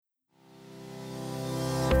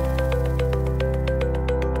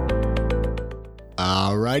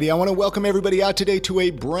Alrighty, I want to welcome everybody out today to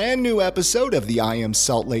a brand new episode of the I Am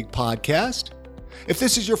Salt Lake podcast. If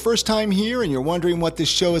this is your first time here and you're wondering what this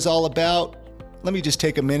show is all about, let me just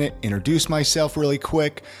take a minute, introduce myself really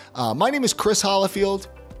quick. My name is Chris Hollifield.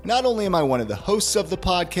 Not only am I one of the hosts of the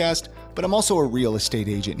podcast, but I'm also a real estate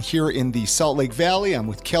agent here in the Salt Lake Valley. I'm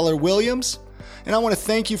with Keller Williams, and I want to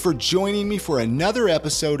thank you for joining me for another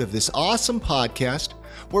episode of this awesome podcast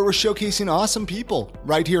where we're showcasing awesome people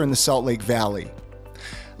right here in the Salt Lake Valley.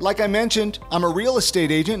 Like I mentioned, I'm a real estate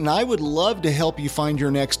agent and I would love to help you find your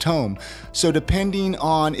next home. So depending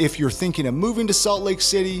on if you're thinking of moving to Salt Lake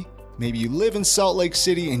City, maybe you live in Salt Lake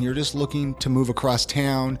City and you're just looking to move across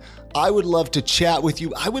town, I would love to chat with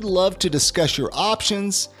you. I would love to discuss your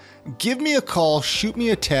options. Give me a call, shoot me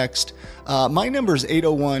a text. My number is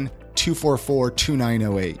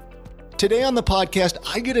 801-244-2908. Today on the podcast,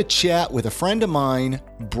 I get a chat with a friend of mine,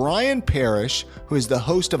 Brian Parrish, who is the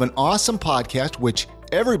host of an awesome podcast, which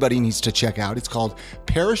everybody needs to check out. It's called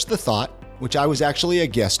Parrish the Thought, which I was actually a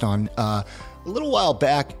guest on a little while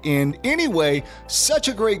back. And anyway, such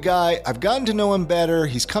a great guy. I've gotten to know him better.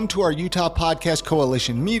 He's come to our Utah Podcast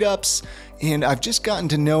Coalition meetups, and I've just gotten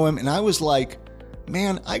to know him. And I was like,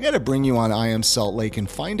 man, I got to bring you on I Am Salt Lake and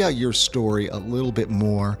find out your story a little bit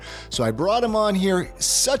more. So I brought him on here.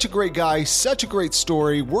 Such a great guy, such a great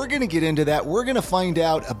story. We're going to get into that. We're going to find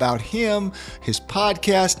out about him, his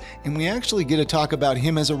podcast, and we actually get to talk about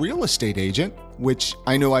him as a real estate agent, which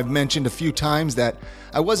I know I've mentioned a few times that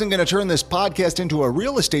I wasn't going to turn this podcast into a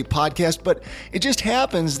real estate podcast, but it just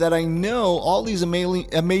happens that I know all these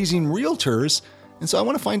amazing realtors. And so I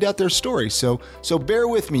want to find out their story. So bear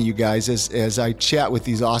with me, you guys, as I chat with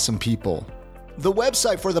these awesome people. The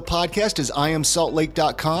website for the podcast is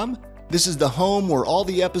iamsaltlake.com. This is the home where all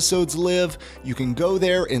the episodes live. You can go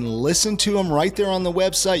there and listen to them right there on the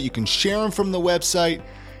website. You can share them from the website.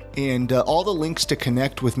 And all the links to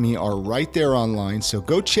connect with me are right there online. So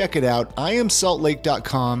go check it out,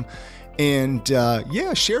 iamsaltlake.com. And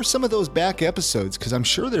share some of those back episodes, because I'm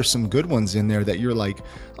sure there's some good ones in there that you're like,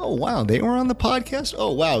 oh, wow, they were on the podcast?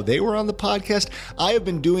 Oh, wow, they were on the podcast? I have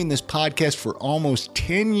been doing this podcast for almost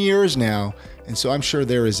 10 years now, and so I'm sure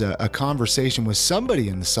there is a conversation with somebody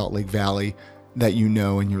in the Salt Lake Valley that you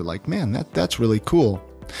know, and you're like, man, that's really cool.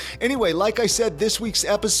 Anyway, like I said, this week's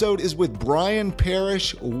episode is with Brian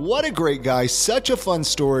Parrish. What a great guy, such a fun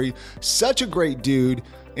story, such a great dude.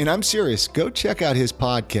 And I'm serious, go check out his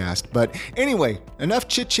podcast. But anyway, enough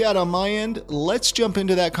chit chat on my end. Let's jump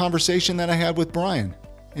into that conversation that I had with Brian.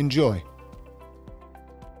 Enjoy.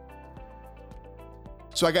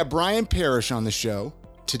 So I got Brian Parrish on the show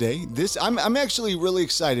today. I'm actually really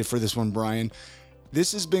excited for this one, Brian.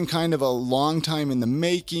 This has been kind of a long time in the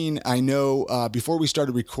making. I know before we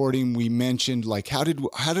started recording, we mentioned like how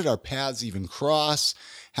did our paths even cross?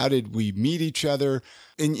 How did we meet each other?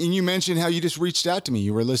 And you mentioned how you just reached out to me.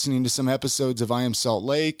 You were listening to some episodes of I Am Salt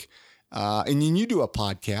Lake, and then you do a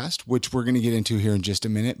podcast, which we're going to get into here in just a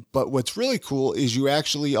minute. But what's really cool is you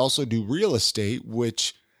actually also do real estate,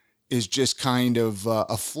 which is just kind of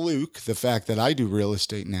a fluke, the fact that I do real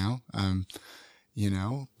estate now. I'm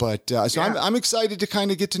excited to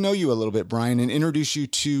kind of get to know you a little bit, Brian, and introduce you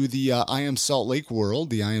to the I Am Salt Lake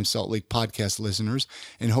world, the I Am Salt Lake podcast listeners,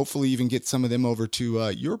 and hopefully even get some of them over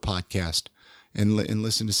to your podcast and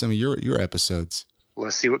listen to some of your episodes.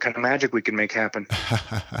 Let's see what kind of magic we can make happen.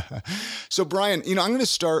 So, Brian, I'm going to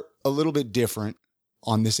start a little bit different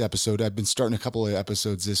on this episode. I've been starting a couple of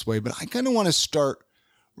episodes this way, but I kind of want to start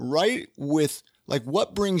right with like,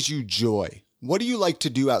 what brings you joy? What do you like to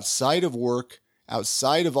do outside of work?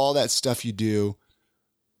 Outside of all that stuff you do,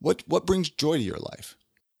 what brings joy to your life?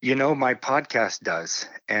 My podcast does.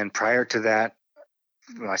 And prior to that,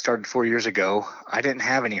 when I started 4 years ago, I didn't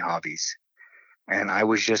have any hobbies. And I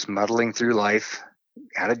was just muddling through life,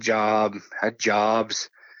 had jobs,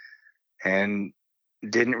 and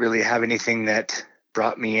didn't really have anything that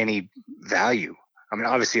brought me any value. I mean,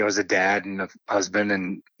 obviously I was a dad and a husband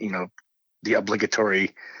and, the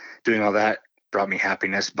obligatory doing all that brought me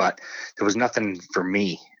happiness, but there was nothing for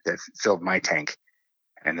me that filled my tank.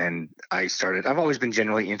 And then I've always been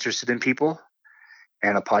generally interested in people,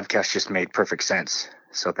 and a podcast just made perfect sense.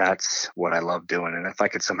 So that's what I love doing. And if I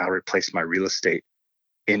could somehow replace my real estate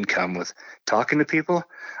income with talking to people,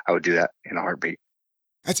 I would do that in a heartbeat.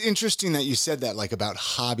 That's interesting that you said that, like about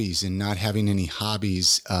hobbies and not having any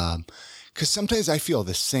hobbies. Because sometimes I feel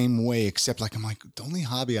the same way, except like, I'm like, the only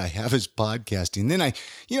hobby I have is podcasting. Then I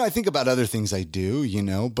think about other things I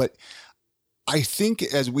do, but I think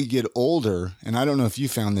as we get older, and I don't know if you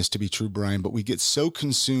found this to be true, Brian, but we get so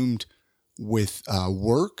consumed with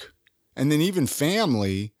work and then even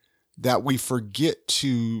family that we forget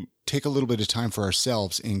to take a little bit of time for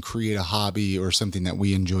ourselves and create a hobby or something that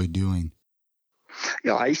we enjoy doing.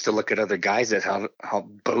 I used to look at other guys that have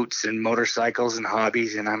boats and motorcycles and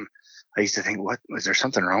hobbies, and I used to think, what, was there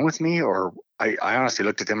something wrong with me? Or I honestly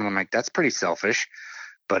looked at them and I'm like, that's pretty selfish,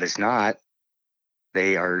 but it's not.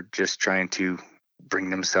 They are just trying to bring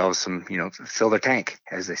themselves some, fill their tank,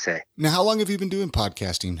 as they say. Now, how long have you been doing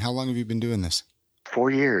podcasting? How long have you been doing this?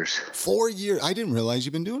 4 years. 4 years. I didn't realize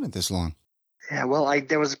you've been doing it this long. Yeah. Well,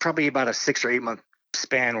 there was probably about a 6 or 8 month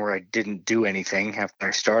span where I didn't do anything after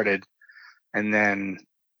I started, and then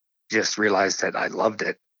just realized that I loved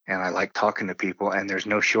it and I like talking to people, and there's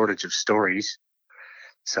no shortage of stories.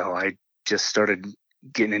 So I just started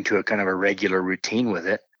getting into a kind of a regular routine with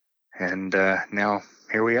it. And now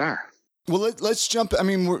here we are. Well, let's jump.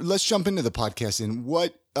 Let's jump into the podcast. And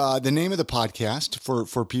what the name of the podcast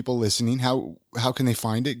for people listening? How can they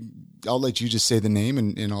find it? I'll let you just say the name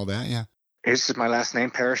and all that. Yeah, it's my last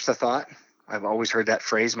name, Perish the Thought. I've always heard that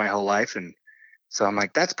phrase my whole life, and so I'm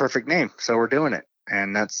like, that's a perfect name. So we're doing it,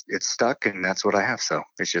 and it's stuck, and that's what I have. So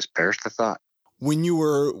it's just Perish the Thought. When you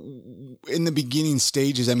were in the beginning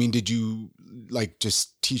stages, did you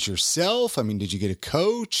just teach yourself? Did you get a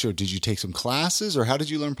coach, or did you take some classes, or how did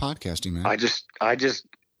you learn podcasting, man? I just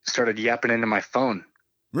started yapping into my phone.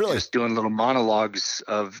 Really? Just doing little monologues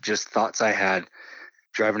of just thoughts I had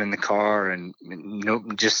driving in the car, and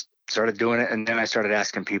just started doing it. And then I started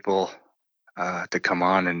asking people to come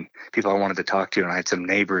on, and people I wanted to talk to. And I had some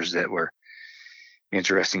neighbors that were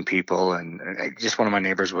interesting people, and just one of my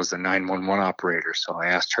neighbors was the 911 operator, so I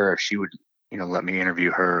asked her if she would let me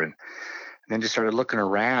interview her, and then just started looking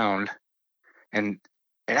around, and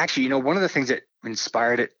actually one of the things that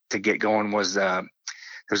inspired it to get going was there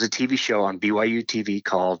was a TV show on BYU TV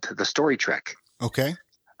called The Story Trek. Okay.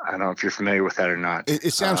 I don't know if you're familiar with that or not.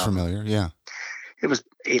 It sounds familiar. Yeah. It was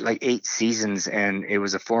 8 seasons, and it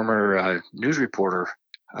was a former news reporter,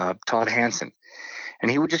 Todd Hansen, and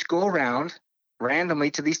he would just go around randomly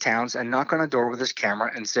to these towns and knock on a door with his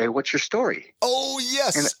camera and say, "What's your story?" Oh,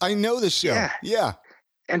 yes. And I know the show. Yeah.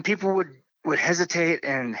 And people would hesitate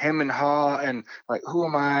and hem and haw and like, who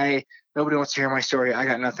am I? Nobody wants to hear my story. I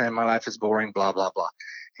got nothing. My life is boring, blah, blah, blah.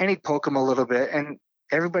 And he'd poke them a little bit, and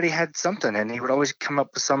everybody had something. And he would always come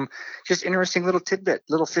up with some just interesting little tidbit,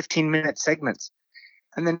 little 15-minute segments.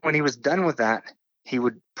 And then when he was done with that, he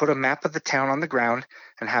would put a map of the town on the ground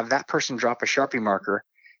and have that person drop a Sharpie marker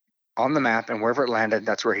on the map, and wherever it landed,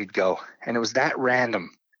 that's where he'd go. And it was that random,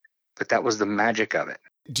 but that was the magic of it.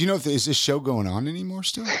 Do you know is this show going on anymore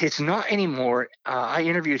still? It's not anymore. I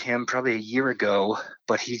interviewed him probably a year ago,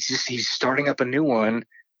 but he's starting up a new one,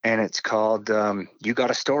 and it's called You Got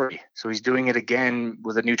a Story. So he's doing it again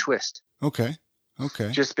with a new twist. Okay.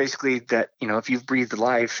 Just basically that, if you've breathed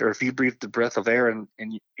life, or if you breathed the breath of air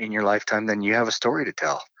in your lifetime, then you have a story to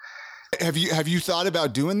tell. Have you thought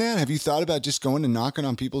about doing that? Have you thought about just going and knocking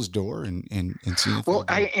on people's door and seeing if Well,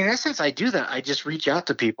 in essence, I do that. I just reach out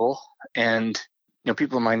to people, and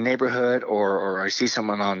people in my neighborhood, or I see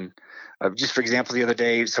someone on, just for example, the other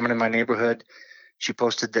day, someone in my neighborhood, she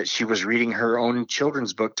posted that she was reading her own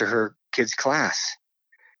children's book to her kids' class.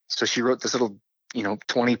 So she wrote this little,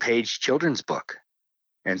 20-page children's book.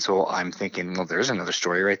 And so I'm thinking, well, there's another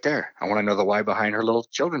story right there. I want to know the why behind her little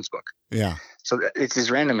children's book. Yeah. So it's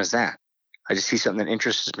as random as that. I just see something that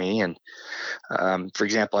interests me. And for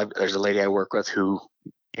example, there's a lady I work with who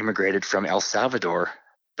immigrated from El Salvador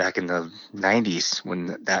back in the 90s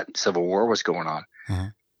when that civil war was going on. Mm-hmm.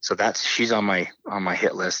 So she's on my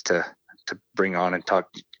hit list to bring on and talk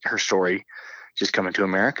her story, just coming to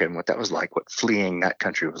America and what that was like, what fleeing that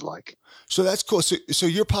country was like. So that's cool. So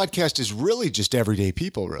your podcast is really just everyday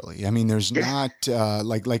people, really. There's not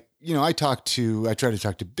I try to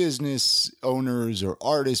talk to business owners or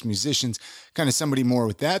artists, musicians, kind of somebody more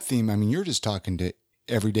with that theme. You're just talking to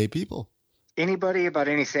everyday people. Anybody about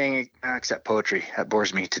anything except poetry. That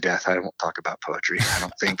bores me to death. I won't talk about poetry. I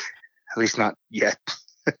don't think, at least not yet.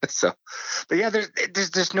 So, but yeah,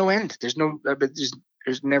 there's no end. There's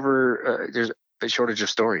never there's a shortage of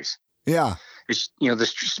stories. Yeah. It's,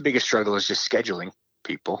 the biggest struggle is just scheduling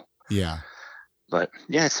people. Yeah. But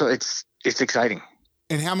yeah, so it's exciting.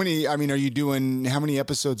 And how many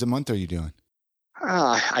episodes a month are you doing?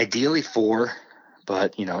 Ideally 4,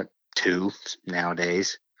 but 2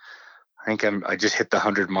 nowadays. I think I just hit the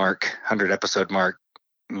 100 episode mark,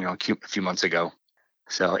 a few months ago.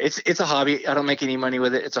 So it's a hobby. I don't make any money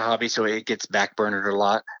with it. It's a hobby. So it gets backburnered a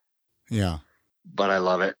lot. Yeah. But I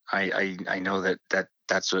love it. I know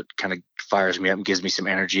that's what kind of fires me up and gives me some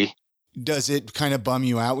energy. Does it kind of bum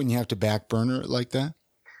you out when you have to back burner it like that?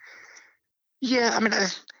 Yeah.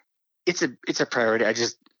 It's a priority. I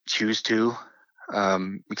just choose to.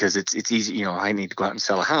 because it's easy. You know, I need to go out and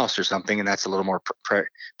sell a house or something, and that's a little more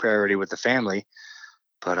priority with the family.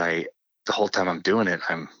 But the whole time I'm doing it,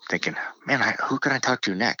 I'm thinking, man, who can I talk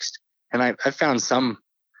to next? And I found some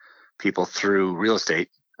people through real estate,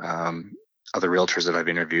 other realtors that I've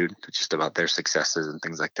interviewed, just about their successes and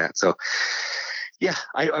things like that. So yeah,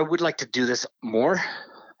 I would like to do this more.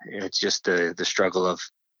 It's just the struggle of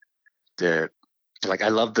I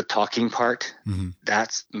love the talking part. Mm-hmm.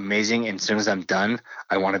 That's amazing. And as soon as I'm done,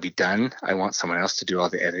 I want to be done. I want someone else to do all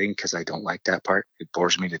the editing because I don't like that part. It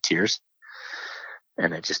bores me to tears.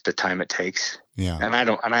 And it just the time it takes. Yeah. And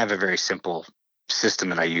I have a very simple system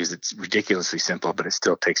that I use. It's ridiculously simple, but it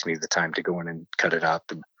still takes me the time to go in and cut it up.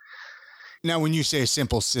 And now, when you say a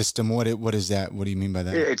simple system, what is that? What do you mean by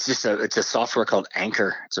that? It's just it's a software called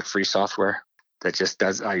Anchor. It's a free software that just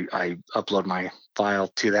does. I upload my file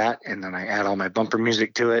to that, and then I add all my bumper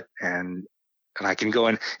music to it, and I can go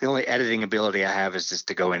in. The only editing ability I have is just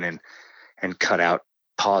to go in and cut out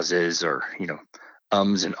pauses or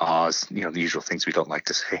ums and ahs, the usual things we don't like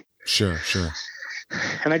to say. Sure.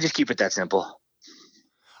 And I just keep it that simple.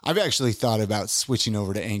 I've actually thought about switching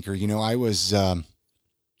over to Anchor. I was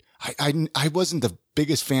I wasn't the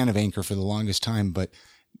biggest fan of Anchor for the longest time, but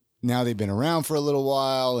now they've been around for a little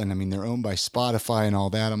while, and I mean they're owned by Spotify and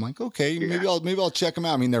all that. I'm like, okay, maybe I'll check them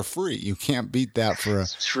out. I mean, they're free. You can't beat that for a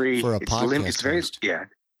podcast.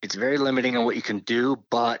 It's very limiting on what you can do,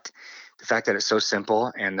 but the fact that it's so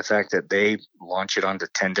simple and the fact that they launch it onto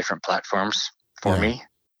 10 different platforms for me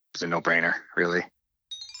is a no-brainer, really.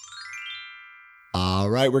 All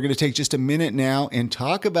right, we're going to take just a minute now and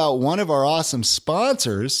talk about one of our awesome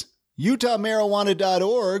sponsors,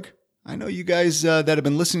 UtahMarijuana.org. I know you guys that have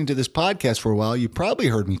been listening to this podcast for a while, you probably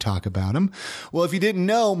heard me talk about them. Well, if you didn't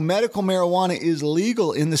know, medical marijuana is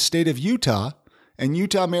legal in the state of Utah, and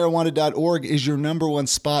UtahMarijuana.org is your number one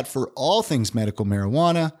spot for all things medical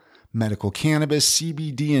marijuana, medical cannabis,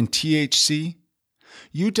 CBD, and THC.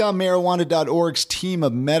 UtahMarijuana.org's team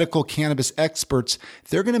of medical cannabis experts,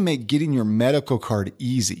 they're going to make getting your medical card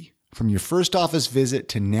easy, from your first office visit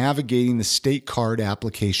to navigating the state card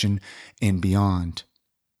application and beyond.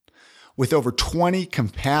 With over 20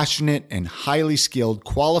 compassionate and highly skilled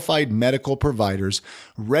qualified medical providers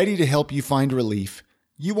ready to help you find relief,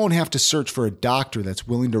 you won't have to search for a doctor that's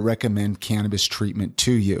willing to recommend cannabis treatment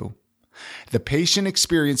to you. The patient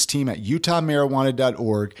experience team at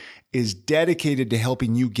UtahMarijuana.org is dedicated to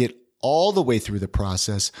helping you get all the way through the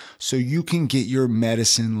process so you can get your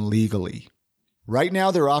medicine legally. Right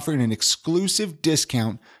now, they're offering an exclusive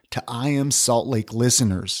discount to I Am Salt Lake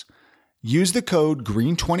listeners. Use the code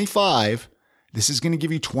GREEN25. This is going to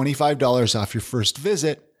give you $25 off your first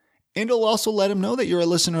visit, and it'll also let them know that you're a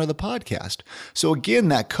listener of the podcast. So again,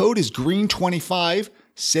 that code is GREEN25.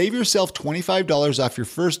 Save yourself $25 off your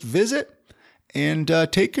first visit and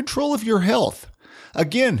take control of your health.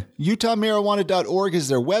 Again, UtahMarijuana.org is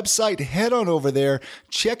their website. Head on over there.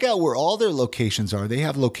 Check out where all their locations are. They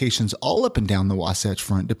have locations all up and down the Wasatch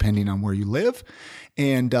Front, depending on where you live.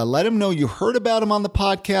 And let them know you heard about them on the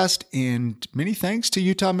podcast. And many thanks to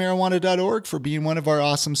UtahMarijuana.org for being one of our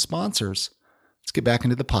awesome sponsors. Let's get back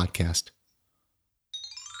into the podcast.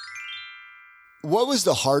 What was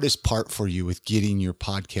the hardest part for you with getting your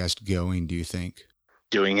podcast going, do you think?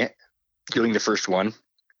 Doing the first one,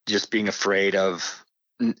 just being afraid of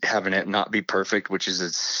having it not be perfect, which is a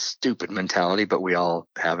stupid mentality, but we all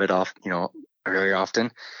have it very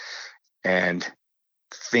often. And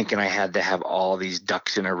thinking I had to have all these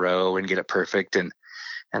ducks in a row and get it perfect. And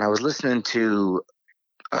I was listening to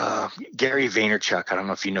Gary Vaynerchuk. I don't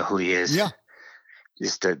know if you know who he is. Yeah.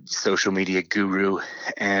 Just a social media guru,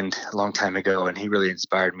 and a long time ago, and he really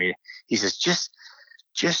inspired me. He says,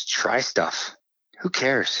 just try stuff. Who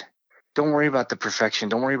cares? Don't worry about the perfection.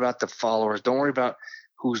 Don't worry about the followers. Don't worry about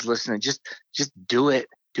who's listening. Just do it.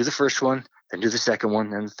 Do the first one, then do the second one,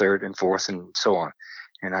 then the third and fourth, and so on.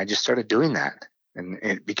 And I just started doing that, and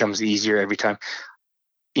it becomes easier every time.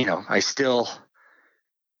 I feel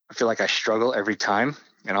like I struggle every time,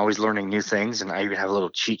 and always learning new things. And I even have a little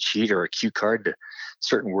cheat sheet or a cue card to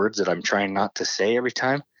certain words that I'm trying not to say every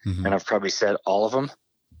time. Mm-hmm. And I've probably said all of them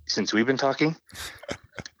since we've been talking,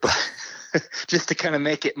 but just to kind of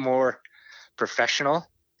make it more professional.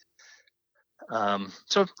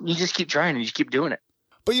 So you just keep trying and you keep doing it.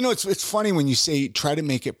 But it's funny when you say try to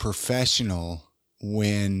make it professional,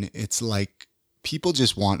 when it's like people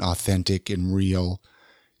just want authentic and real.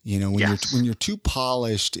 When you're too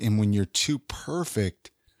polished and when you're too perfect,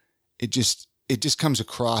 it just comes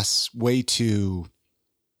across way too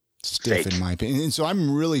stiff, in my opinion. And so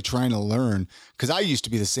I'm really trying to learn, because I used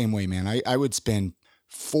to be the same way, man. I would spend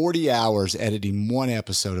 40 hours editing one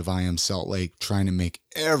episode of I Am Salt Lake, trying to make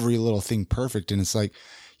every little thing perfect. And it's like,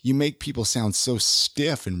 you make people sound so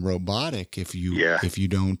stiff and robotic if you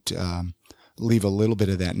don't leave a little bit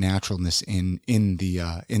of that naturalness in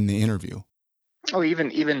the interview. Oh, even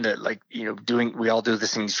the, like, we all do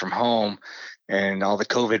these things from home, and all the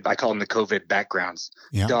COVID, I call them the COVID backgrounds,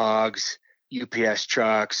 dogs, UPS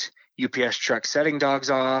trucks setting dogs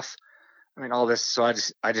off. I mean, all this. So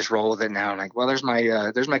I just roll with it now. I'm like, well, there's my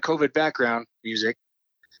COVID background music.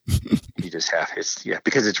 You just have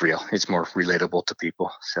because it's real. It's more relatable to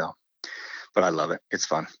people. So, but I love it. It's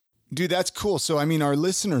fun. Dude, that's cool. So, I mean, our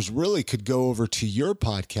listeners really could go over to your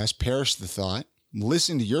podcast, Perish the Thought,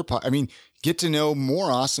 listen to your get to know more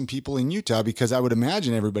awesome people in Utah, because I would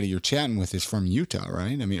imagine everybody you're chatting with is from Utah,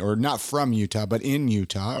 right? I mean, or not from Utah, but in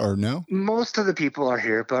Utah, or no? Most of the people are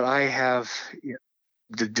here, but I have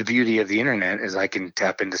the beauty of the internet is I can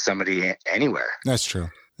tap into somebody anywhere. That's true.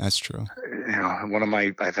 One of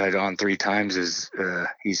I've had on 3 times is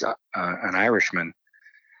he's an Irishman,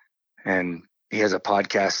 and he has a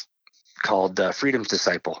podcast called Freedom's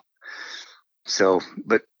Disciple. So,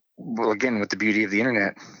 but again, with the beauty of the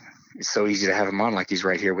internet, it's so easy to have him on like he's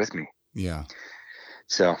right here with me. Yeah.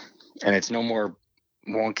 So, and it's no more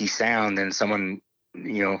wonky sound than someone,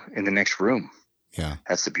 in the next room. Yeah.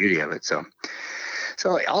 That's the beauty of it. So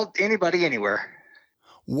anybody, anywhere.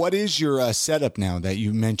 What is your setup now that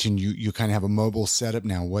you mentioned you kind of have a mobile setup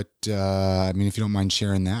now? What, if you don't mind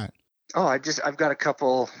sharing that. Oh, I've got a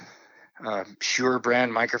couple Shure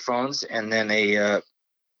brand microphones, and then a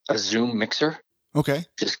Zoom mixer. Okay.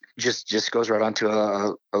 Just goes right onto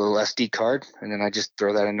a little SD card, and then I just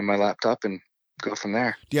throw that into my laptop and go from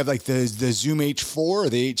there. Do you have like the Zoom H4 or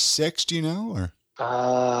the H6? Do you know, or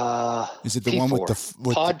is it the P4. one with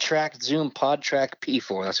the PodTrack Zoom PodTrack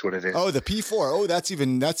P4? That's what it is. Oh, the P4. Oh, that's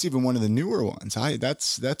even one of the newer ones.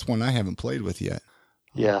 That's one I haven't played with yet.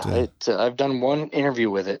 Yeah, I've done one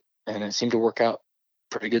interview with it, and it seemed to work out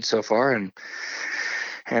pretty good so far. And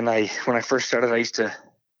when I first started, I used to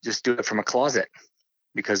just do it from a closet,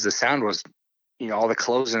 because the sound was, all the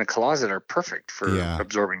clothes in a closet are perfect for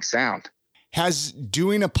absorbing sound. Has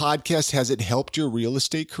doing a podcast, has it helped your real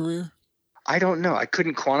estate career? I don't know. I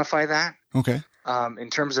couldn't quantify that. Okay. In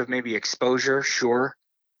terms of maybe exposure, sure,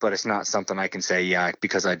 but it's not something I can say,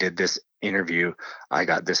 because I did this interview, I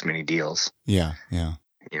got this many deals. Yeah.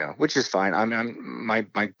 Which is fine.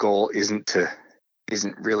 My goal isn't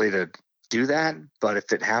really to do that, but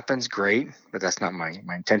if it happens, great. But that's not my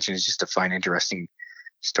intention. Is just to find interesting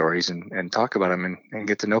stories and talk about them and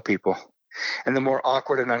get to know people. And the more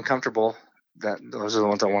awkward and uncomfortable, those are the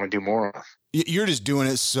ones I want to do more of. You're just doing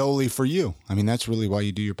it solely for you. I mean, that's really why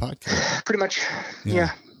you do your podcast. Pretty much.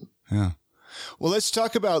 Yeah. Well, let's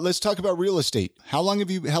talk about real estate. How long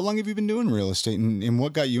have you been doing real estate, and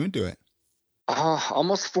what got you into it?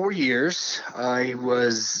 Almost 4 years. I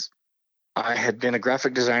had been a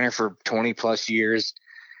graphic designer for 20 plus years,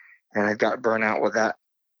 and I got burnt out with that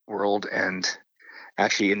world. And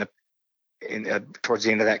actually towards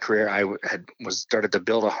the end of that career, I was started to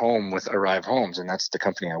build a home with Arrive Homes, and that's the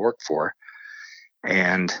company I work for.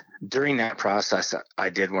 And during that process, I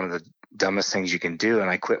did one of the dumbest things you can do.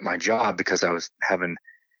 And I quit my job because I was having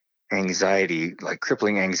anxiety, like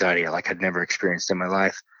crippling anxiety, like I'd never experienced in my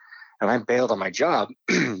life. And I bailed on my job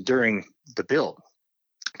during the build,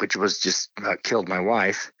 which was just about killed my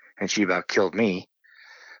wife, and she about killed me,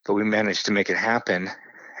 but we managed to make it happen.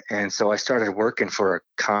 And so I started working for a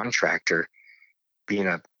contractor, being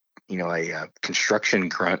a construction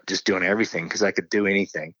grunt, just doing everything because I could do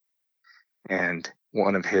anything. And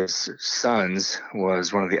one of his sons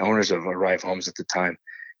was one of the owners of Arrive Homes at the time.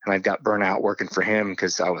 And I got burnt out working for him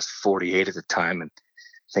because I was 48 at the time, and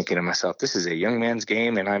thinking to myself, this is a young man's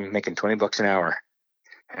game, and I'm making $20 an hour,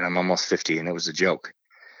 and I'm almost 50, and it was a joke.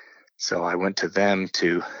 So I went to them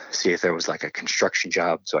to see if there was like a construction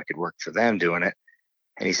job so I could work for them doing it.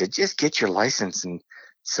 And he said, just get your license and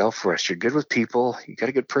sell for us. You're good with people. You got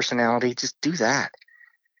a good personality. Just do that.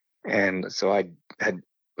 And so I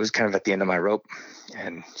was kind of at the end of my rope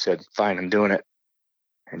and said, fine, I'm doing it,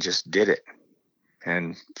 and just did it.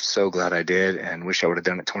 And so glad I did, and wish I would have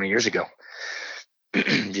done it 20 years ago.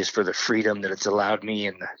 Just for the freedom that it's allowed me,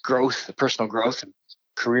 and the growth, the personal growth and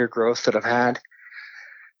career growth that I've had,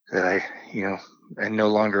 that I'm no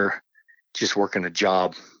longer just working a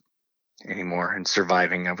job anymore and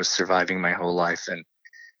surviving. I was surviving my whole life, and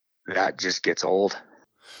that just gets old.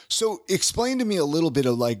 So explain to me a little bit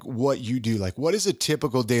of like what you do. Like, what is a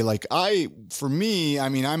typical day? Like for me,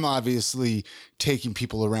 I'm obviously taking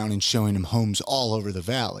people around and showing them homes all over the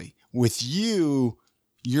valley. With you,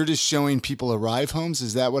 You're just showing people Arrive homes.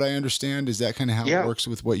 Is that what I understand? Is that kind of how it works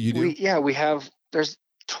with what you do? There's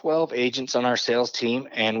 12 agents on our sales team,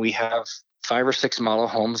 and we have 5 or 6 model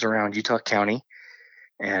homes around Utah County.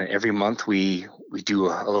 And every month we do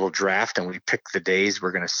a little draft, and we pick the days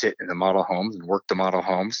we're going to sit in the model homes and work the model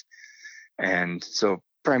homes. And so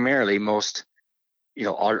primarily most,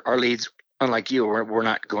 our leads, unlike you, we're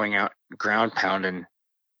not going out ground pounding,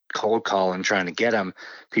 cold call and trying to get them.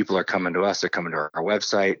 People are coming to us. They're coming to our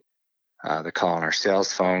website. They're calling our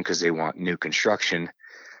sales phone because they want new construction.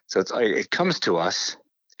 So it comes to us.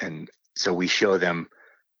 And so we show them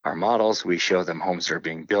our models. We show them homes that are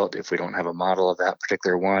being built if we don't have a model of that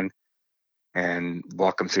particular one, and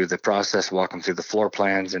walk them through the process, walk them through the floor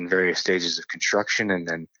plans and various stages of construction. And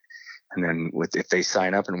then if they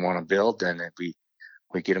sign up and want to build, then we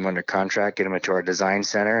get them under contract, get them into our design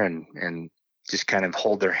center, and just kind of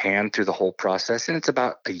hold their hand through the whole process. And it's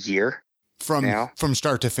about a year from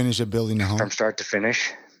start to finish of building a home. From start to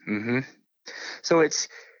finish. Mm-hmm. So it's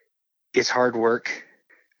hard work.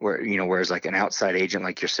 Whereas like an outside agent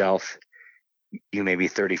like yourself, you may be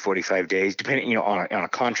 30, 45 days, depending, on a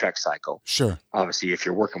contract cycle. Sure. Obviously, if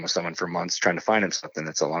you're working with someone for months trying to find them something,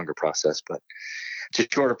 that's a longer process, but it's a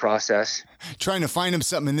shorter process. Trying to find them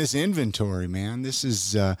something in this inventory, man. This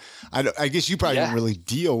is, I guess you probably don't really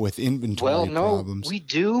deal with inventory problems. We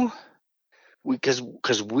do,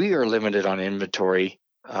 because we are limited on inventory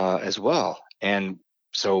as well. And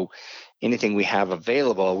so anything we have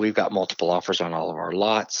available, we've got multiple offers on all of our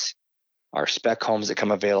lots, our spec homes that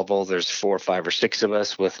come available. There's 4, 5, or 6 of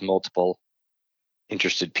us with multiple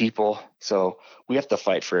interested people. So we have to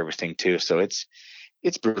fight for everything too. So it's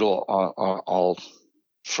brutal on all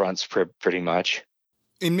fronts pretty much.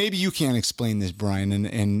 And maybe you can't explain this, Brian,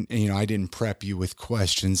 and I didn't prep you with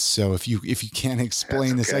questions. So if you can't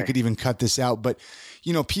explain this, I could even cut this out. But,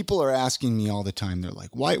 people are asking me all the time. They're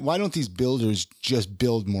like, why don't these builders just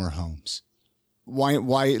build more homes?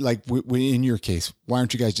 Why, like in your case, why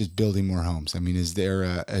aren't you guys just building more homes? I mean, is there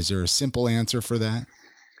a simple answer for that?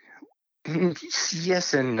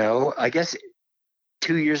 Yes and no. I guess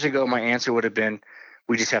 2 years ago, my answer would have been,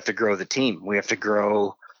 we just have to grow the team. We have to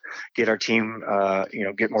get our team,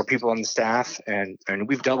 get more people on the staff. And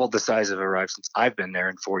we've doubled the size of Arrive since I've been there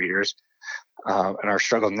in 4 years. And our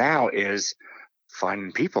struggle now is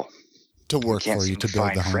finding people to work for you to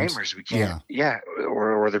build the homes. Framers. We can't,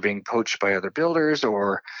 or they're being poached by other builders,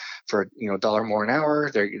 or for $1 more an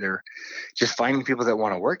hour. They're just finding people that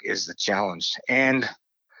want to work is the challenge. And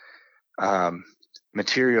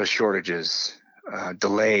material shortages,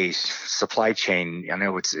 delays, supply chain. I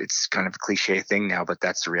know it's kind of a cliche thing now, but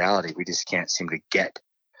that's the reality. We just can't seem to get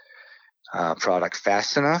product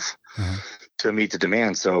fast enough to meet the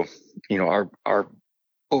demand. So, our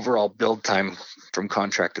overall build time from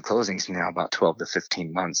contract to closing is now about 12 to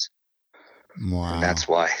 15 months. Wow. And that's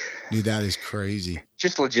why. Dude, that is crazy.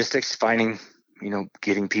 Just logistics, finding,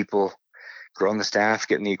 getting people, growing the staff,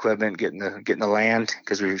 getting the equipment, getting the land,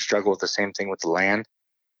 because we struggle with the same thing with the land.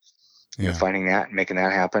 Finding that and making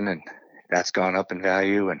that happen, and that's gone up in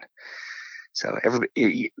value. And so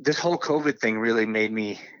this whole COVID thing really made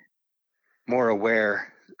me more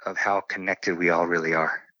aware of how connected we all really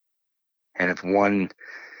are. And if one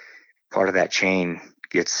part of that chain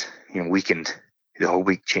gets weakened, the whole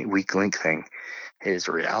weak link thing is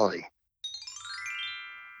a reality.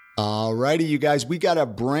 All righty, you guys, we got a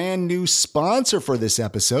brand new sponsor for this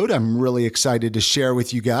episode. I'm really excited to share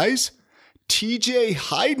with you guys. TJ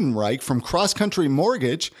Heidenreich from Cross Country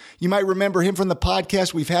Mortgage. You might remember him from the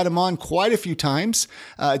podcast. We've had him on quite a few times.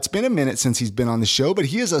 It's been a minute since he's been on the show, but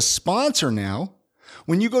he is a sponsor now.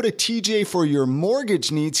 When you go to TJ for your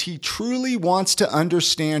mortgage needs, he truly wants to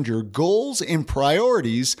understand your goals and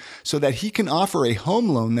priorities so that he can offer a home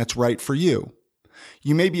loan that's right for you.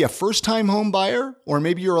 You may be a first-time home buyer, or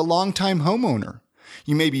maybe you're a long-time homeowner.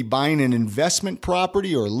 You may be buying an investment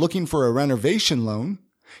property or looking for a renovation loan.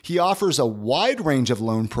 He offers a wide range of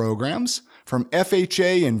loan programs, from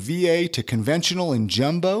FHA and VA to conventional and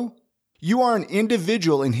jumbo. You are an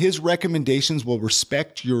individual, and his recommendations will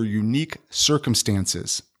respect your unique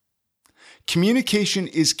circumstances. Communication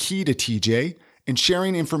is key to TJ, and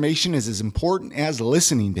sharing information is as important as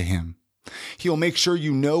listening to him. He'll make sure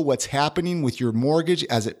you know what's happening with your mortgage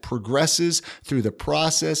as it progresses through the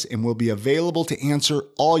process, and will be available to answer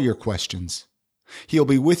all your questions. He'll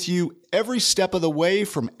be with you every step of the way,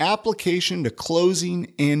 from application to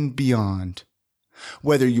closing and beyond.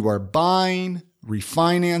 Whether you are buying,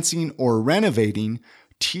 refinancing, or renovating,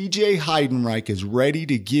 TJ Heidenreich is ready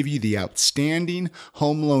to give you the outstanding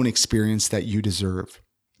home loan experience that you deserve.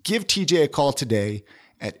 Give TJ a call today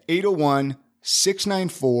at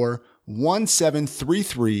 801-694-1234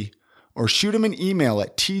 801-694-1733 or shoot him an email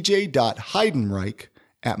at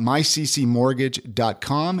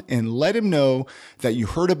tj.heidenreich@myccmortgage.com and let him know that you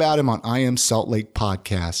heard about him on I Am Salt Lake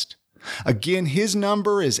podcast. Again, his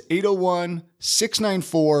number is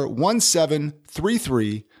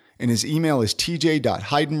 801-694-1733 and his email is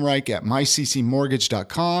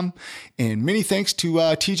tj.heidenreich@myccmortgage.com. And many thanks to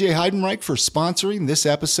TJ Heidenreich for sponsoring this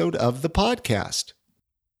episode of the podcast.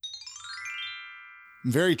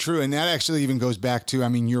 Very true. And that actually even goes back to,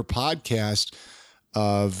 your podcast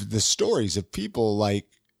of the stories of people. Like,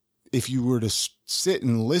 if you were to sit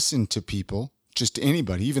and listen to people, just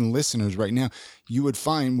anybody, even listeners right now, you would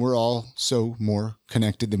find we're all so more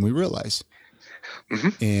connected than we realize.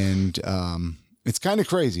 Mm-hmm. And it's kind of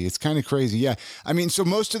crazy. Yeah. So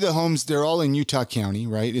most of the homes, they're all in Utah County,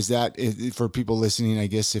 right? Is that, for people listening, I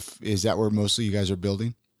guess, is that where mostly you guys are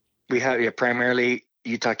building? We have primarily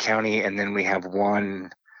Utah County, and then we have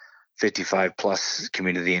one 55 plus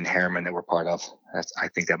community in Harriman that we're part of. I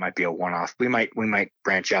think that might be a one-off. We might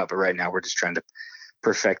branch out, but right now we're just trying to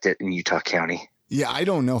perfect it in Utah County. Yeah, I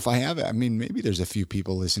don't know if I have it. Maybe there's a few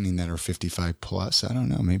people listening that are 55 plus. I don't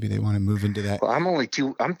know. Maybe they want to move into that. Well, I'm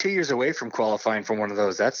 2 years away from qualifying for one of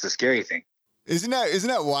those. That's the scary thing. Isn't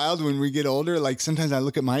that wild when we get older? Like, sometimes I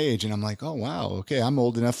look at my age and I'm like, oh, wow, okay, I'm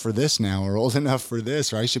old enough for this now, or old enough for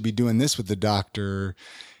this, or I should be doing this with the doctor.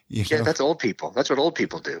 Yeah, that's old people. That's what old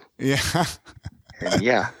people do. Yeah.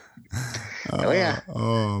 Yeah. Oh, yeah.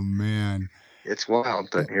 Oh, man. It's wild,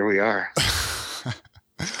 but here we are.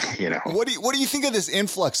 What do you think of this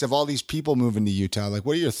influx of all these people moving to Utah? Like,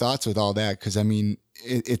 what are your thoughts with all that? Because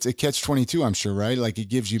it's a catch-22, I'm sure, right? Like, it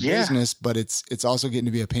gives you business, but it's also getting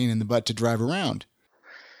to be a pain in the butt to drive around.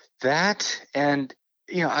 That, and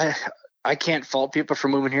I can't fault people for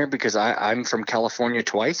moving here because I'm from California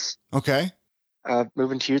twice. Okay.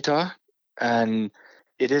 Moving to Utah, and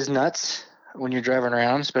it is nuts when you're driving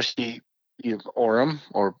around, especially Orem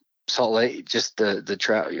or Salt Lake, just the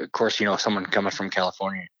travel. Of course, someone coming from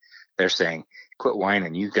California, they're saying, quit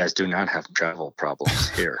whining. You guys do not have travel problems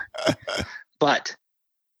here. But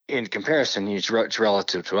in comparison, it's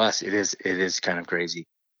relative to us. It is kind of crazy.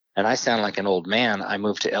 And I sound like an old man. I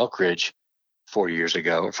moved to Elk Ridge 5 years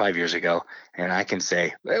ago, and I can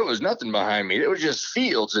say, there was nothing behind me. It was just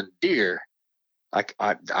fields and deer.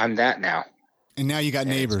 I'm that now. And now you got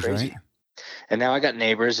neighbors, right? And now I got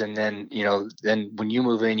neighbors, and then when you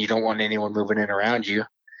move in, you don't want anyone moving in around you.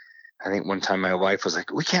 I think one time my wife was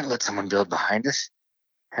like, we can't let someone build behind us.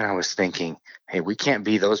 And I was thinking, hey, we can't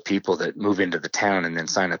be those people that move into the town and then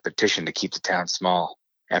sign a petition to keep the town small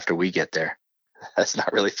after we get there. That's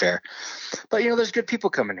not really fair. But, there's good people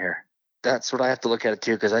coming here. That's what I have to look at it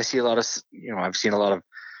too, because I see a lot of, I've seen a lot of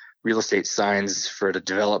real estate signs for the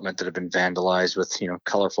development that have been vandalized with,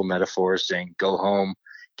 colorful metaphors saying, go home,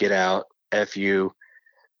 get out, F you.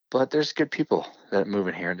 But there's good people that move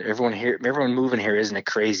in here. Everyone moving here isn't a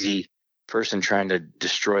crazy person trying to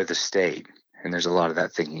destroy the state. And there's a lot of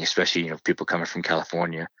that thinking, especially, people coming from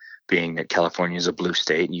California, being that California is a blue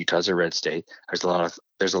state and Utah's a red state. There's a lot of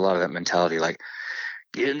that mentality, like,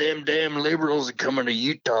 getting them damn liberals coming to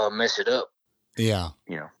Utah and mess it up. Yeah.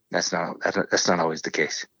 That's not always the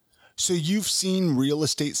case. So you've seen real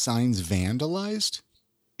estate signs vandalized?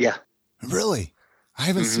 Yeah. Really? I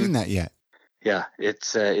haven't seen that yet. Yeah,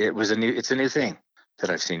 it's a new thing that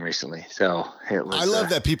I've seen recently. So it was. I love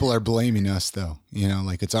that people are blaming us, though.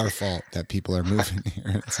 Like it's our fault that people are moving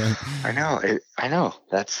here. It's like, I know.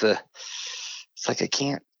 That's it's like I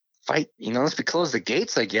can't fight. Unless we close the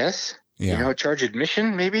gates, I guess. Yeah. Charge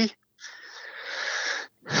admission, maybe.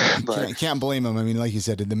 But can't blame them. Like you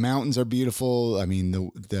said, the mountains are beautiful.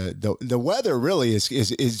 The weather really is.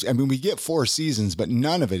 We get 4 seasons, but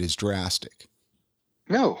none of it is drastic.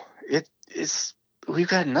 No, it is. We've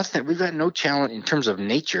got nothing. We've got no challenge in terms of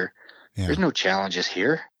nature. Yeah. There's no challenges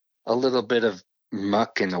here. A little bit of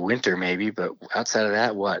muck in the winter, maybe, but outside of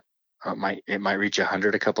that, what? It might reach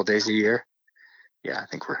 100 a couple days a year. Yeah, I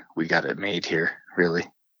think we got it made here, really.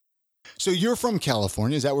 So you're from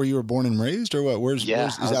California? Is that where you were born and raised, or what? Is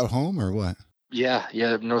that home or what? Yeah,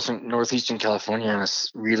 northeastern California, in a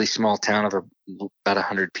really small town of about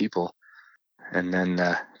 100 people. And then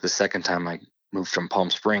the second time I moved from Palm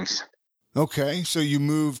Springs. Okay, so you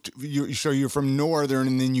moved. You're from northern,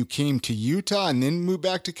 and then you came to Utah, and then moved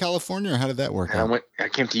back to California. Or how did that work out? I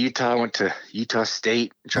came to Utah. I went to Utah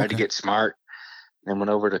State, tried to get smart, then went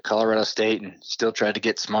over to Colorado State, and still tried to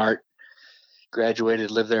get smart.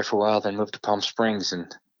 Graduated, lived there for a while, then moved to Palm Springs,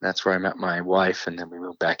 and that's where I met my wife. And then we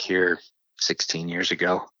moved back here 16 years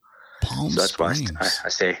ago. Palm Springs. Why I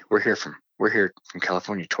say we're here from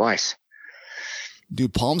California twice.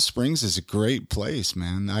 Dude, Palm Springs is a great place,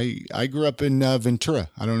 man. I grew up in Ventura.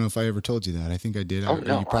 I don't know if I ever told you that. I think I did. Oh,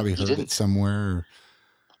 no, you probably heard it somewhere or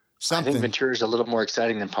something. I think Ventura is a little more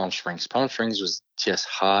exciting than Palm Springs. Palm Springs was just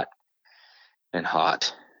hot. And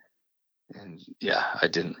yeah,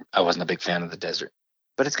 I wasn't a big fan of the desert,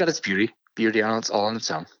 but it's got its beauty all on its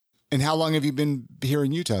own. And how long have you been here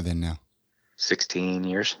in Utah then now? 16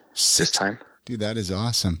 years this time. Dude, that is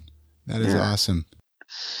awesome. That is awesome.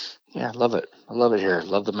 Yeah, I love it. I love it here. I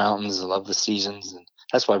love the mountains. I love the seasons. And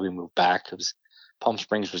that's why we moved back. Palm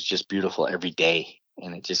Springs was just beautiful every day.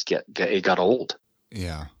 And it got old.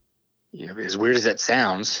 Yeah. Yeah. As weird as that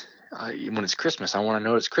sounds, when it's Christmas, I want to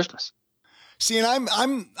know it's Christmas. See, and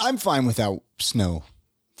I'm fine without snow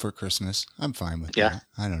for Christmas. I'm fine with that.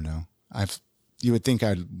 I don't know. You would think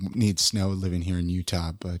I'd need snow living here in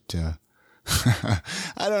Utah, but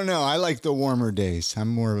I don't know. I like the warmer days. I'm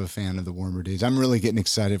more of a fan of the warmer days. I'm really getting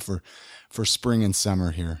excited for spring and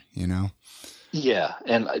summer here, you know? Yeah.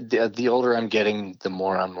 And the older I'm getting, the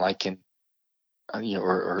more I'm liking,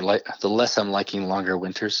 the less I'm liking longer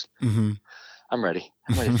winters. Mm-hmm. I'm ready.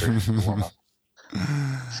 I'm ready for warm up.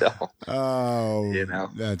 So,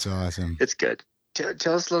 that's awesome. It's good.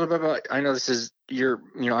 Tell us a little bit about, I know this is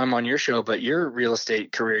I'm on your show, but your real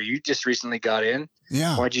estate career, you just recently got in.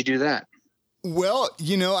 Yeah. Why'd you do that? Well,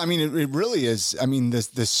 it really is. I mean, the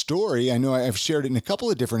story, I know I've shared it in a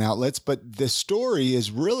couple of different outlets, but the story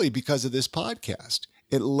is really because of this podcast.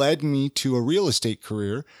 It led me to a real estate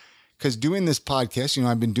career because doing this podcast,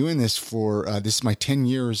 I've been doing this for, this is my 10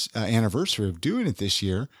 years anniversary of doing it this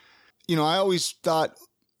year. I always thought,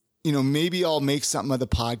 maybe I'll make something of the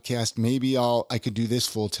podcast. Maybe I could do this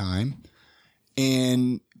full time.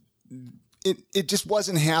 And it just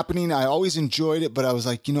wasn't happening. I always enjoyed it, but I was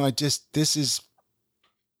like, this is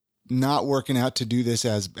not working out to do this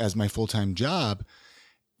as my full-time job.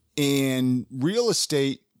 And real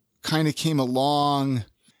estate kind of came along.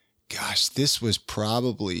 Gosh, this was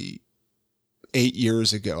probably 8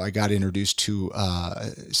 years ago. I got introduced to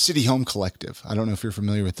City Home Collective. I don't know if you're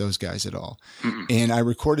familiar with those guys at all. Mm-mm. And I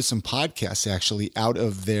recorded some podcasts actually out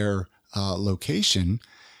of their location.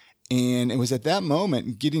 And it was at that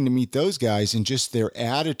moment getting to meet those guys and just their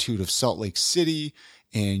attitude of Salt Lake City.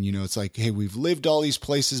 And, it's like, hey, we've lived all these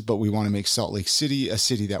places, but we want to make Salt Lake City a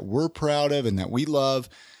city that we're proud of and that we love.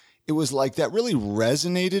 It was like that really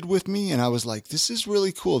resonated with me. And I was like, this is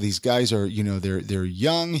really cool. These guys are, they're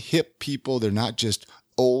young, hip people. They're not just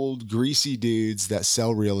old, greasy dudes that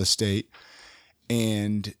sell real estate.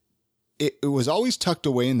 And it was always tucked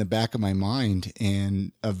away in the back of my mind.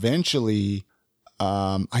 And eventually,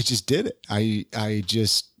 I just did it. I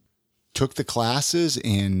just took the classes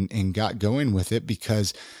and got going with it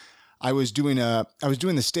because I was doing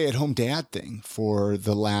the stay-at-home dad thing for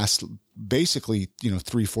the last basically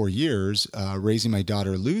 3-4 years, raising my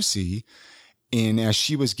daughter Lucy. And as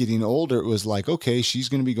she was getting older, it was like, okay, she's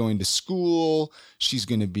going to be going to school. She's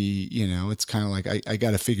going to be, it's kind of like I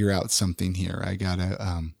got to figure out something here. I got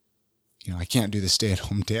to, I can't do the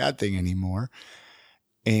stay-at-home dad thing anymore.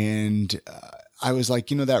 And I was like,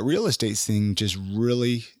 that real estate thing just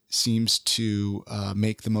really seems to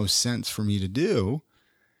make the most sense for me to do.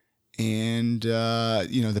 And,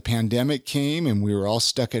 the pandemic came and we were all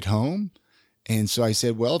stuck at home. And so I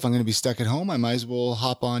said, well, if I'm going to be stuck at home, I might as well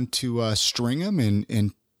hop on to Stringham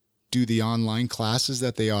and do the online classes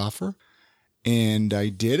that they offer. And I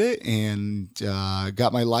did it and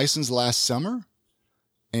got my license last summer.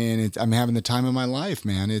 And I'm having the time of my life,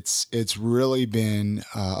 man. It's really been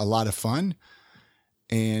a lot of fun.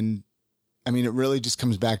 And I mean, it really just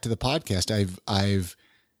comes back to the podcast.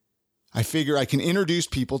 I figure I can introduce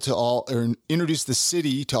people introduce the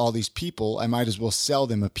city to all these people. I might as well sell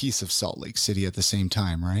them a piece of Salt Lake City at the same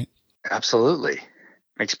time, right? Absolutely.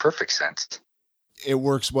 Makes perfect sense. It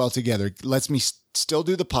works well together. It lets me still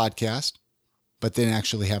do the podcast, but then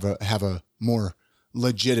actually have a more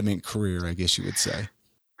legitimate career, I guess you would say.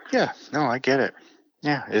 Yeah, no, I get it.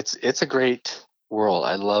 Yeah, it's a great world.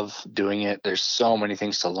 I love doing it. There's so many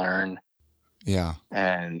things to learn. Yeah.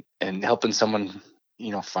 And helping someone,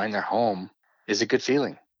 find their home is a good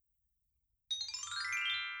feeling.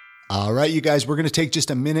 All right, you guys, we're going to take just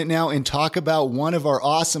a minute now and talk about one of our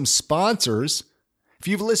awesome sponsors. If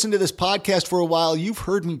you've listened to this podcast for a while, you've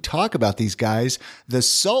heard me talk about these guys, the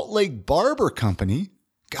Salt Lake Barber Company.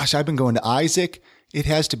 Gosh, I've been going to Isaac. It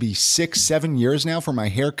has to be 6-7 years now for my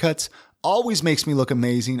haircuts. Always makes me look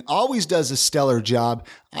amazing. Always does a stellar job.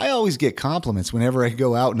 I always get compliments whenever I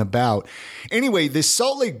go out and about. Anyway, this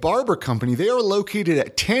Salt Lake Barber Company, they are located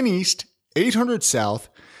at 10 East, 800 South.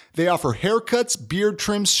 They offer haircuts, beard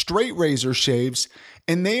trims, straight razor shaves,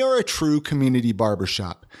 and they are a true community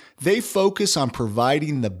barbershop. They focus on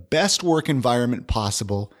providing the best work environment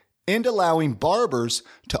possible and allowing barbers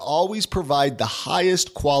to always provide the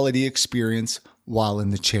highest quality experience while in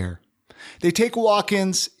the chair. They take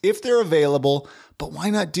walk-ins if they're available, but why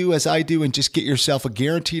not do as I do and just get yourself a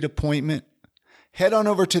guaranteed appointment? Head on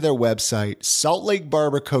over to their website,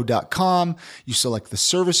 saltlakebarberco.com. You select the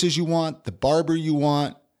services you want, the barber you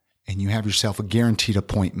want, and you have yourself a guaranteed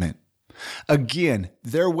appointment. Again,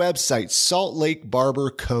 their website,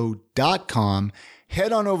 saltlakebarberco.com.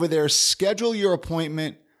 Head on over there, schedule your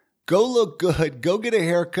appointment, go look good, go get a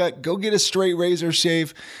haircut, go get a straight razor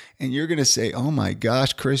shave, and you're going to say, oh my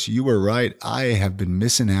gosh, Chris, you were right. I have been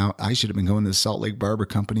missing out. I should have been going to the Salt Lake Barber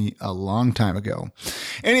Company a long time ago.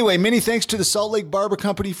 Anyway, many thanks to the Salt Lake Barber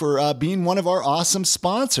Company for being one of our awesome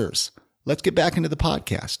sponsors. Let's get back into the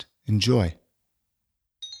podcast. Enjoy.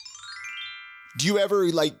 Do you ever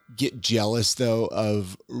get jealous though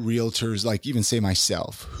of realtors, like even say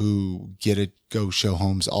myself, who get to go show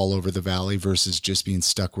homes all over the valley versus just being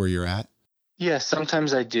stuck where you're at? Yeah,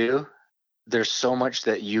 sometimes I do. There's so much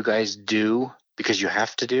that you guys do because you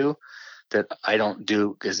have to do that I don't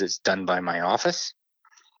do because it's done by my office.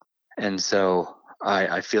 And so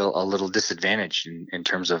I feel a little disadvantaged in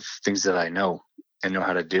terms of things that I know and know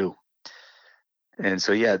how to do. And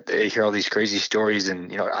so, yeah, they hear all these crazy stories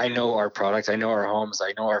and, I know our products, I know our homes,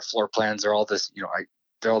 I know our floor plans are all this,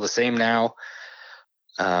 they're all the same now.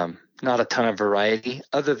 Not a ton of variety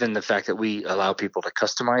other than the fact that we allow people to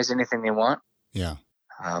customize anything they want. Yeah.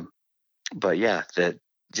 But yeah, that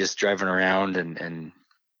just driving around and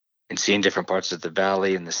seeing different parts of the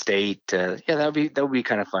valley and the state. That would be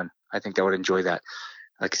kind of fun. I think I would enjoy that.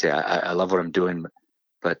 Like I say, I love what I'm doing,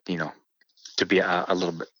 but to be a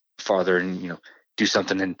little bit farther and, do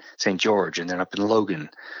something in St. George and then up in Logan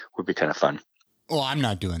would be kind of fun. Well, I'm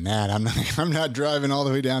not doing that. I'm not driving all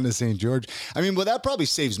the way down to St. George. I mean, well, that probably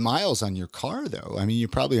saves miles on your car, though. I mean, you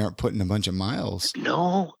probably aren't putting a bunch of miles.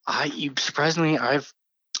 No, surprisingly, I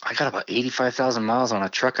got about 85,000 miles on a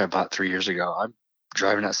truck I bought 3 years ago. I'm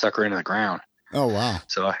driving that sucker into the ground. Oh, wow.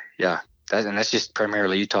 So yeah, that's just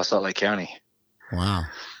primarily Utah, Salt Lake County. Wow.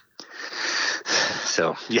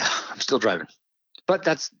 So yeah, I'm still driving. But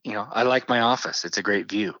that's, I like my office. It's a great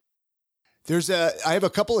view. I have a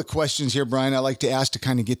couple of questions here, Brian, I like to ask to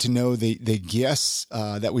kind of get to know the guests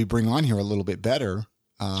that we bring on here a little bit better.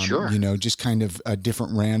 Sure. Just kind of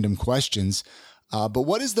different random questions. But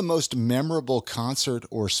what is the most memorable concert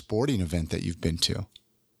or sporting event that you've been to?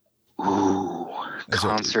 Ooh,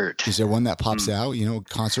 concert. Is there one that pops out,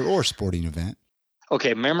 concert or sporting event?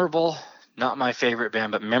 Okay, memorable, not my favorite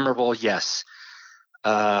band, but memorable, yes.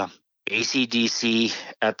 AC/DC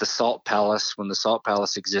at the Salt Palace when the Salt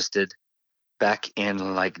Palace existed back in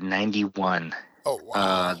 91. Oh,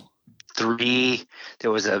 wow. There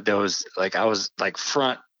was I was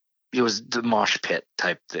front. It was the mosh pit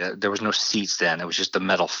type. There was no seats then. It was just a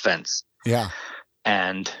metal fence. Yeah.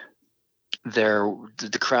 And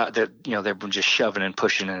the crowd that, they were just shoving and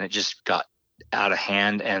pushing and it just got out of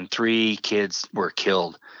hand and 3 kids were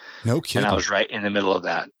killed. No kidding. And I was right in the middle of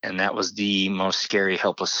that. And that was the most scary,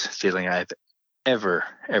 helpless feeling I've ever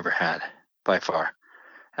had by far.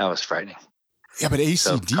 That was frightening. Yeah, but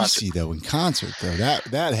AC/DC though, in concert though,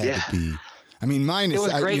 that had to be, I mean, mine is,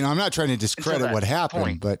 I'm not trying to discredit what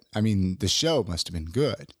happened, but I mean, the show must have been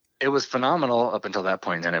good. It was phenomenal up until that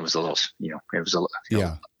point. Then it was a little,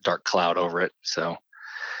 dark cloud over it. So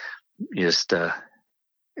just,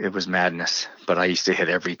 it was madness, but I used to hit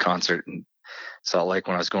every concert in Salt Lake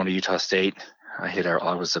when I was going to Utah State. I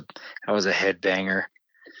was a headbanger,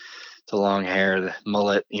 the long hair, the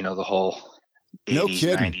mullet, the whole 80s, no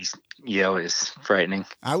kidding. 90s. Yeah, it was frightening.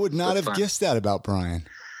 I would not have guessed that about Brian.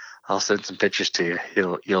 I'll send some pictures to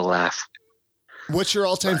you. You'll laugh. What's your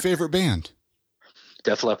all-time favorite band?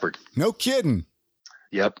 Def Leppard. No kidding.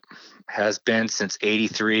 Yep. Has been since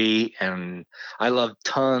 83. And I love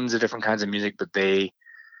tons of different kinds of music, but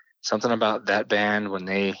something about that band when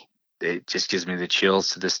it just gives me the chills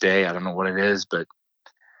to this day. I don't know what it is, but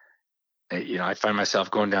I find myself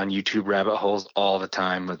going down YouTube rabbit holes all the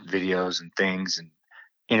time with videos and things and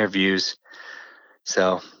interviews.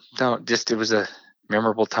 So it was a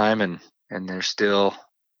memorable time and they're still,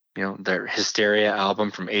 their Hysteria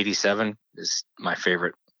album from 87 is my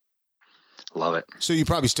favorite. Love it. So you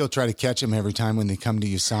probably still try to catch them every time when they come to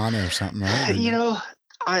USANA or something, right?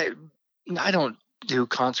 I don't do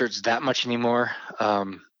concerts that much anymore.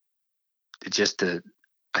 It's just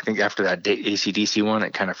I think after that AC/DC one,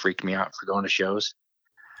 it kind of freaked me out for going to shows.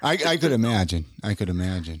 I could imagine. I could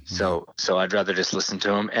imagine. So I'd rather just listen to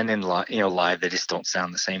them. And then live, they just don't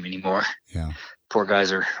sound the same anymore. Yeah. Poor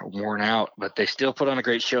guys are worn out, but they still put on a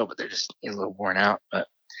great show, but they're just a little worn out. But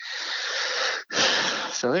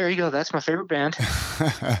so there you go. That's my favorite band.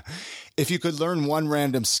 If you could learn one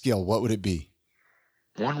random skill, what would it be?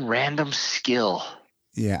 One random skill.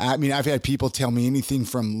 Yeah. I mean, I've had people tell me anything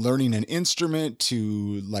from learning an instrument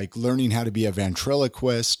to like learning how to be a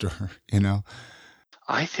ventriloquist or,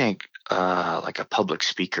 I think like a public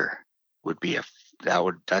speaker would be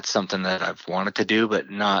that's something that I've wanted to do,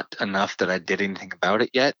 but not enough that I did anything about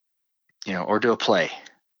it yet, or do a play,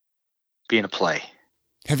 be in a play.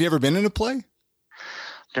 Have you ever been in a play?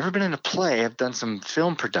 Never been in a play. I've done some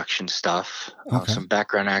film production stuff, some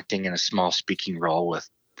background acting and a small speaking role with,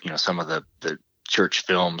 some of the church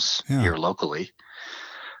films here locally.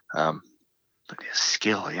 But a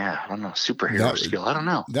skill, I don't know, superhero skill. I don't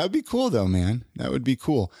know. That would be cool though, man. That would be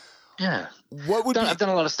cool. Yeah. I've done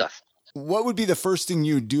a lot of stuff. What would be the first thing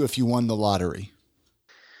you would do if you won the lottery?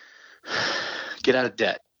 Get out of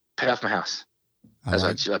debt. Pay off my house.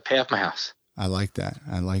 Pay off my house. I like that.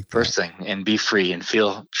 First thing, and be free and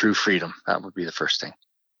feel true freedom. That would be the first thing.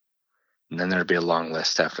 And then there'd be a long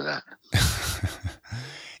list after that.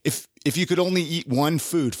 If you could only eat one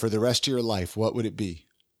food for the rest of your life, what would it be?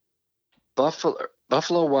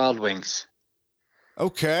 Buffalo Wild Wings.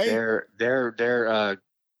 Okay. They're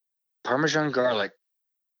Parmesan garlic.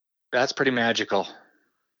 That's pretty magical.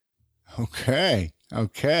 Okay.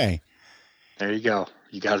 There you go.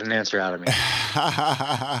 You got an answer out of me.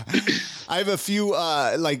 I have a few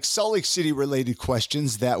like Salt Lake City related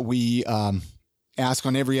questions that we ask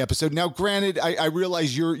on every episode. Now, granted, I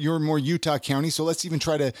realize you're more Utah County, so let's even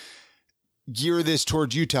try to gear this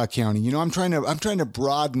towards Utah County. I'm trying to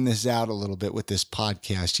broaden this out a little bit with this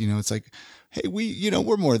podcast. It's like, hey,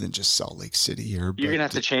 we're more than just Salt Lake City here. You're gonna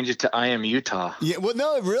have to change it to I Am Utah. Yeah, well,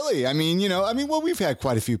 no, really. I mean, we've had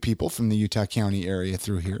quite a few people from the Utah County area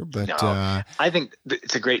through here, but no, I think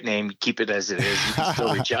it's a great name. Keep it as it is. You can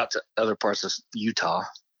still reach out to other parts of Utah.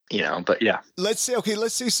 But yeah. Let's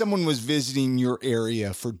say someone was visiting your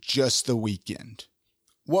area for just the weekend.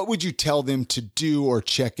 What would you tell them to do or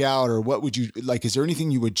check out, or what would you like? Is there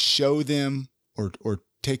anything you would show them or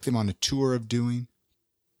take them on a tour of doing?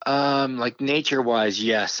 Like nature wise,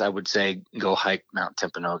 yes, I would say go hike Mount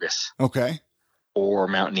Timpanogos. Okay. Or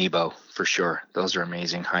Mount Nebo for sure. Those are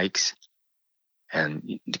amazing hikes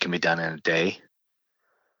and it can be done in a day.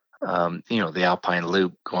 The Alpine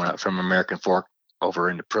Loop going up from American Fork over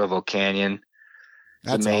into Provo Canyon.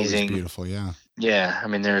 That's amazing. Always beautiful. Yeah. Yeah. I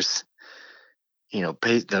mean, there's,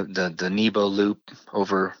 the Nebo Loop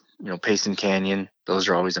over, Payson Canyon. Those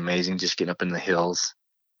are always amazing. Just getting up in the hills.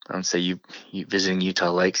 I don't say you visiting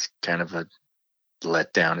Utah Lake's kind of a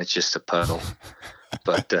letdown. It's just a puddle,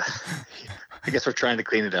 but I guess we're trying to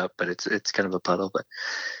clean it up. But it's kind of a puddle. But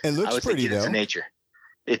it looks pretty though. It's nature.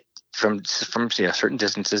 It from certain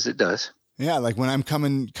distances it does. Yeah, like when I'm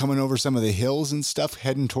coming over some of the hills and stuff,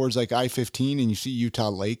 heading towards like I-15, and you see Utah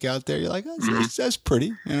Lake out there, you're like, that's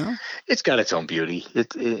pretty. It's got its own beauty.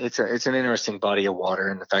 It's an interesting body of water,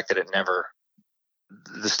 and the fact that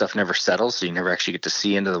the stuff never settles, so you never actually get to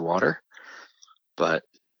see into the water. But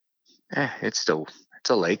it's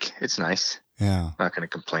a lake. It's nice. Yeah. I'm not going to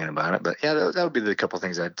complain about it. But yeah, that would be the couple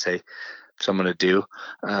things I'd say someone to do.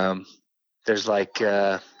 There's like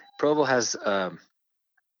Provo has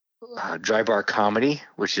Dry Bar Comedy,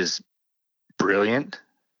 which is brilliantly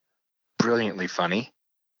funny.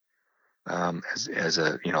 As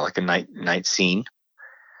a like a night scene.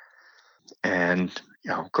 And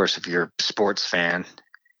of course, if you're a sports fan,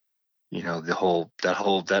 that whole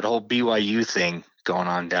BYU thing going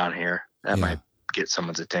on down here, that might get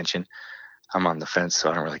someone's attention. I'm on the fence,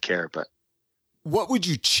 so I don't really care. But what would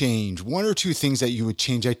you change? One or two things that you would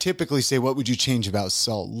change. I typically say, what would you change about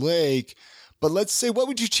Salt Lake? But let's say, what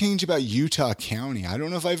would you change about Utah County? I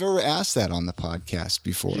don't know if I've ever asked that on the podcast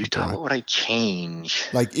before. Utah, what would I change?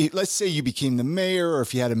 Like, let's say you became the mayor, or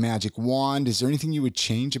if you had a magic wand, is there anything you would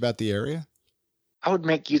change about the area? I would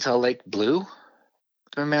make Utah Lake blue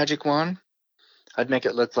with my magic wand. I'd make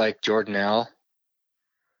it look like Jordanelle.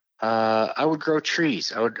 I would grow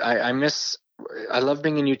trees. I love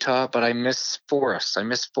being in Utah, but I miss forests. I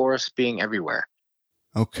miss forests being everywhere.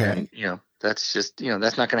 Okay. And, that's just,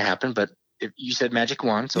 that's not going to happen. But if you said magic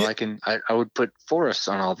wand, so I would put forests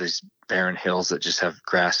on all these barren hills that just have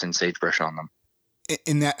grass and sagebrush on them.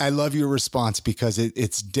 And that, I love your response, because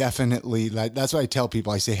it's definitely like, that's what I tell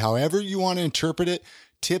people. I say, however you want to interpret it.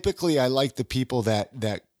 Typically, I like the people that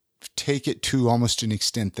take it to almost an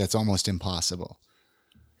extent that's almost impossible.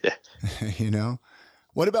 Yeah.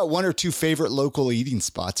 What about one or two favorite local eating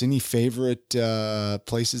spots? Any favorite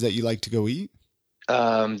places that you like to go eat?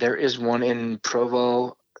 There is one in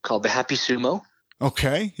Provo called the Happy Sumo.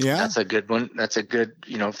 Okay. Yeah. That's a good one. That's a good,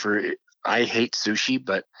 I hate sushi,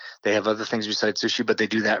 but they have other things besides sushi, but they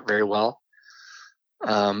do that very well.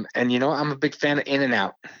 And I'm a big fan of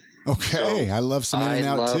In-N-Out. Okay. So I love some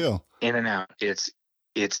In-N-Out too. In-N-Out. It's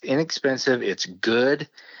inexpensive. It's good.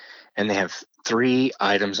 And they have 3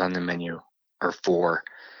 items on the menu, or 4.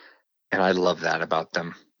 And I love that about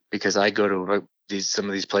them, because I go to some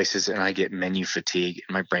of these places and I get menu fatigue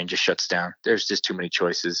and my brain just shuts down. There's just too many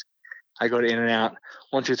choices. I go to In-N-Out,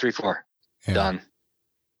 1, 2, 3, 4, done.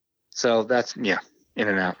 So that's,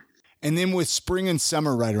 In-N-Out. And then with spring and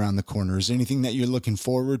summer right around the corner, is there anything that you're looking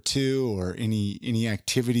forward to, or any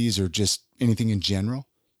activities, or just anything in general?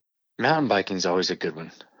 Mountain biking is always a good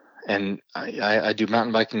one. And I do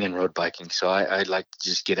mountain biking and road biking. So I like to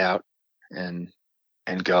just get out and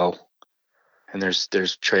go. And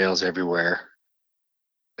there's trails everywhere.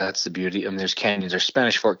 That's the beauty. I mean, there's canyons. There's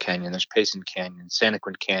Spanish Fork Canyon. There's Payson Canyon,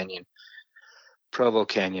 Santaquin Canyon, Provo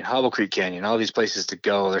Canyon, Hobble Creek Canyon, all these places to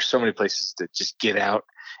go. There's so many places to just get out.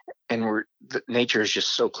 And nature is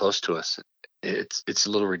just so close to us. It's a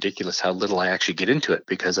little ridiculous how little I actually get into it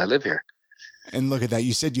because I live here. And look at that.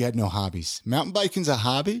 You said you had no hobbies. Mountain biking's a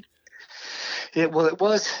hobby? It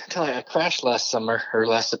was until I crashed last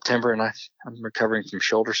September, and I'm recovering from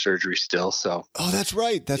shoulder surgery still. So. Oh, that's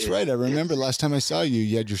right. That's right. I remember last time I saw you,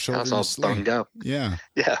 you had your shoulder. I was all bunged up. Yeah.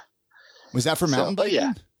 Yeah. Was that for mountain biking?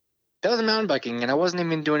 Yeah. That was mountain biking, and I wasn't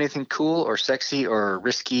even doing anything cool or sexy or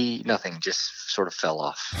risky. Nothing. Just sort of fell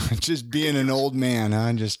off. Just being an old man,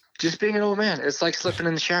 huh? Just being an old man. It's like slipping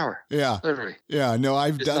in the shower. Yeah. Literally. Yeah. No,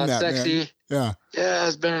 I've done that. Sexy. Man. Yeah. Yeah. I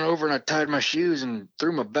was bending over and I tied my shoes and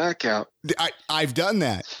threw my back out. I've done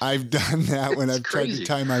that. When I've tried to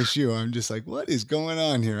tie my shoe. I'm just like, what is going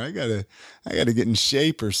on here? I gotta get in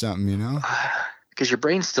shape or something, Because your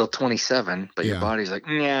brain's still 27, but your body's like,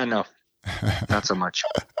 yeah, no, not so much.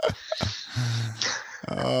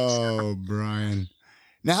 Oh, Brian.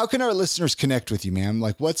 Now, how can our listeners connect with you, man?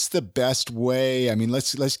 Like, what's the best way? I mean,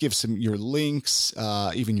 let's give your links,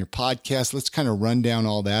 even your podcast. Let's kind of run down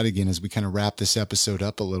all that again as we kind of wrap this episode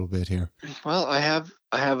up a little bit here. Well, I have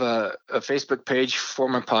a Facebook page for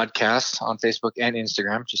my podcast on Facebook and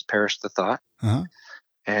Instagram, just Perish the Thought. Uh-huh.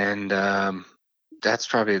 And that's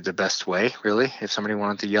probably the best way, really. If somebody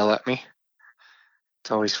wanted to yell at me,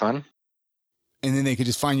 it's always fun. And then they could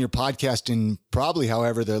just find your podcast in probably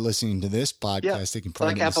however they're listening to this podcast. They can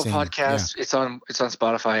find like Apple Podcasts. Yeah. It's on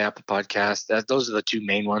Spotify, Apple Podcasts. Those are the 2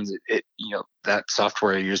 main ones. That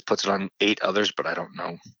software I use puts it on 8 others, but I don't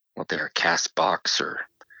know what they are, Castbox or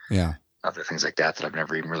other things like that I've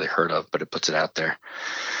never even really heard of. But it puts it out there.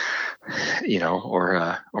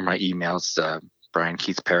 Or my email's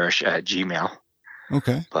briankeithparish@gmail.com.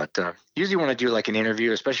 Okay. But usually when I do like an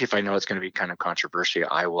interview, especially if I know it's going to be kind of controversial,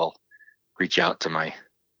 I will reach out to my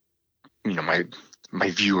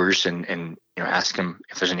viewers and ask them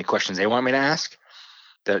if there's any questions they want me to ask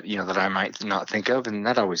that I might not think of, and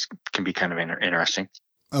that always can be kind of interesting.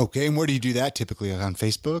 Okay, and where do you do that typically? On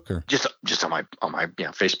Facebook or just on my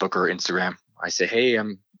Facebook or Instagram? I say, hey,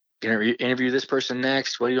 I'm gonna interview this person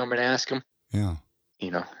next. What do you want me to ask them? Yeah,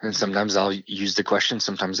 and sometimes I'll use the question,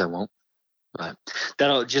 sometimes I won't. But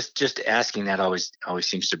that'll just asking that always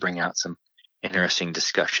seems to bring out some interesting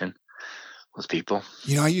discussion with people.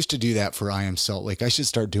 I used to do that for I Am Salt Lake. I should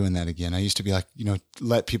start doing that again. I used to be like,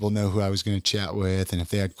 let people know who I was going to chat with and if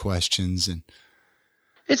they had questions. And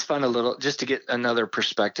it's fun a little just to get another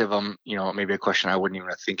perspective on, maybe a question I wouldn't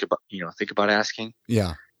even think about asking.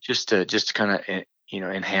 Yeah. Just to kind of,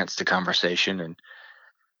 enhance the conversation. And,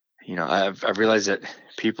 I've realized that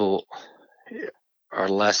people are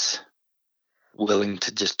less willing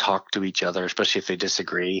to just talk to each other, especially if they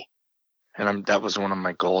disagree. And that was one of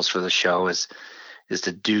my goals for the show is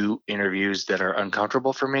to do interviews that are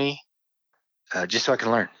uncomfortable for me, just so I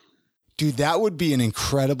can learn. Dude, that would be an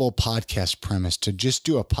incredible podcast premise, to just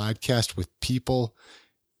do a podcast with people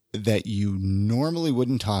that you normally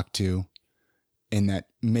wouldn't talk to and that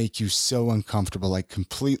make you so uncomfortable, like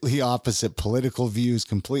completely opposite political views,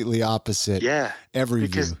 completely opposite every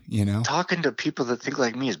view, Talking to people that think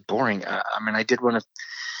like me is boring. I did one a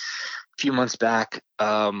few months back.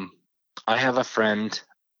 I have a friend.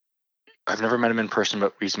 I've never met him in person,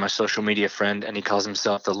 but he's my social media friend, and he calls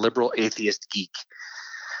himself the liberal atheist geek.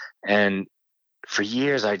 And for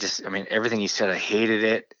years, everything he said, I hated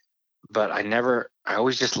it, but I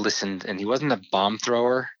always just listened. And he wasn't a bomb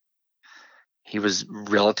thrower. He was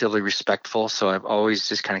relatively respectful. So I've always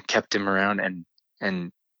just kind of kept him around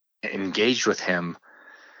and engaged with him.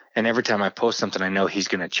 And every time I post something, I know he's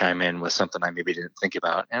going to chime in with something I maybe didn't think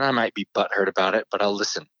about, and I might be butthurt about it, but I'll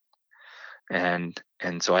listen. And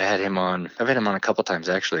so I've had him on a couple times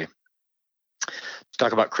actually, to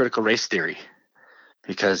talk about critical race theory,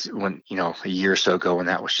 because when, a year or so ago when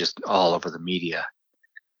that was just all over the media,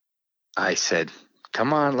 I said,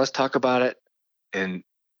 come on, let's talk about it and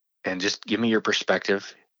just give me your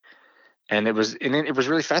perspective. And it was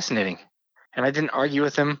really fascinating. And I didn't argue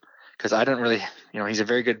with him because I don't really, he's a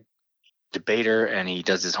very good debater and he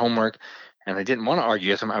does his homework, and I didn't want to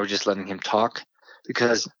argue with him. I was just letting him talk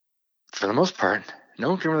because for the most part, no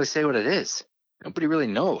one can really say what it is. Nobody really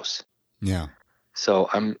knows. Yeah. So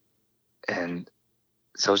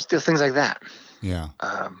still things like that. Yeah.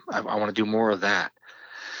 I want to do more of that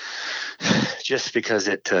just because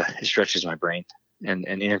it stretches my brain, and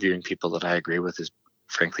interviewing people that I agree with is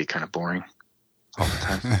frankly kind of boring all the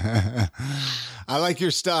time. I like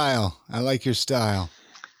your style.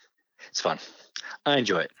 It's fun. I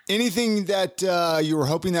enjoy it. Anything that you were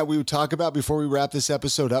hoping that we would talk about before we wrap this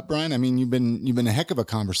episode up, Brian? I mean, you've been a heck of a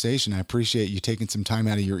conversation. I appreciate you taking some time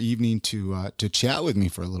out of your evening to chat with me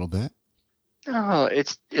for a little bit. Oh,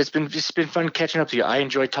 it's been fun catching up to you. I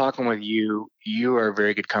enjoy talking with you. You are a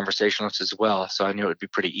very good conversationalist as well, so I knew it would be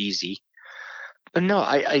pretty easy. But no,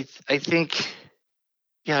 I think,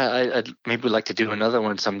 I'd maybe like to do another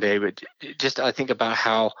one someday. But just I think about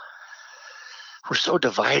how we're so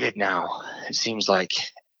divided now. It seems like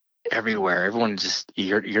everywhere, everyone just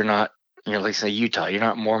you're not, like say Utah, you're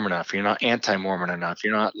not Mormon enough, you're not anti-Mormon enough,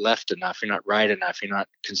 you're not left enough, you're not right enough, you're not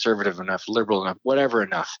conservative enough, liberal enough, whatever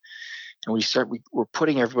enough. And we're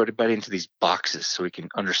putting everybody into these boxes so we can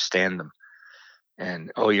understand them.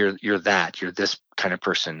 And you're that, you're this kind of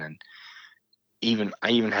person. And I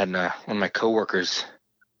even had one of my coworkers,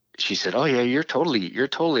 she said, "Oh yeah, you're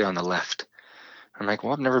totally on the left." I'm like,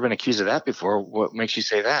 "Well, I've never been accused of that before. What makes you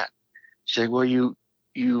say that?" She's like, "Well, you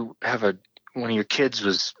have one of your kids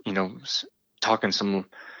was, talking some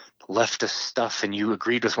leftist stuff and you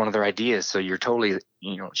agreed with one of their ideas. So you're totally,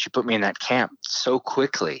 she put me in that camp so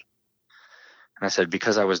quickly." And I said,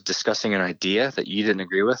 "Because I was discussing an idea that you didn't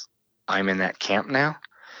agree with, I'm in that camp now."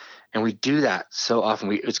 And we do that so often.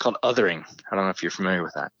 It's called othering. I don't know if you're familiar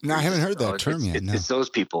with that. No, I haven't heard that term yet. No. It's those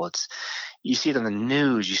people. You see it on the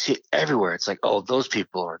news. You see it everywhere. It's like, oh, those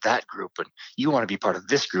people are that group, and you want to be part of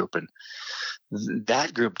this group, and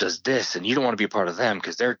that group does this, and you don't want to be a part of them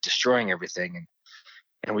because they're destroying everything.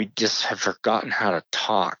 And we just have forgotten how to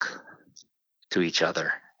talk to each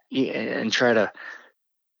other and try to,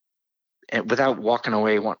 and without walking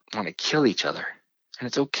away, want to kill each other. And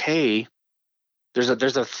it's okay.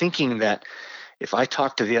 There's a thinking that if I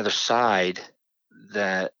talk to the other side,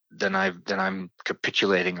 that then I'm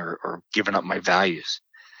capitulating or giving up my values.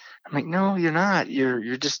 I'm like, no, you're not.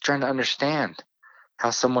 You're just trying to understand how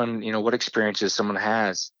someone, what experiences someone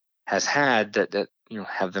has had that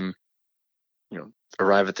have them,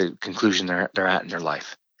 arrive at the conclusion they're at in their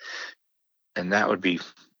life. And that would be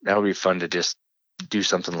fun to just do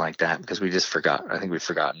something like that, because we just forgot. I think we've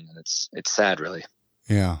forgotten, and it's sad, really.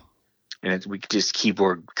 Yeah. And we just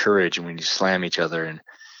keyboard courage, and we just slam each other and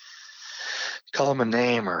call them a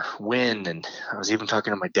name or win. And I was even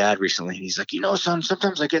talking to my dad recently, and he's like, son,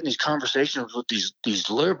 sometimes I get in these conversations with these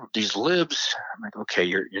libs. I'm like, okay,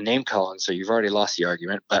 you're name calling, so you've already lost the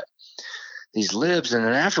argument. But these libs, and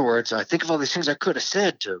then afterwards, I think of all these things I could have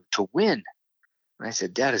said to win. And I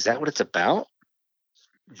said, Dad, is that what it's about?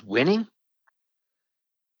 Winning?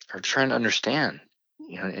 Or trying to understand,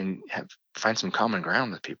 and find some common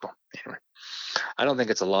ground with people. Anyway, I don't think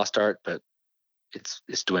it's a lost art, but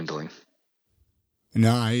it's dwindling.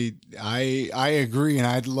 No, I agree, and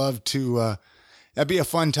I'd love to. That'd be a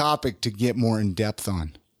fun topic to get more in depth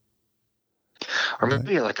on. Or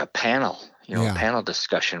maybe like a panel, a panel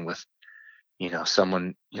discussion with,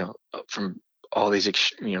 someone, from all these,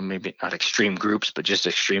 maybe not extreme groups, but just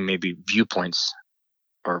extreme maybe viewpoints,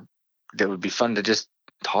 or that would be fun to just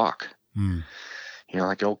talk.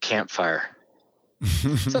 Like an old campfire,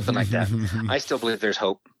 something like that. I still believe there's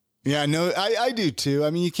hope. Yeah, no, I do too.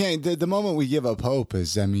 I mean, you can't, the moment we give up hope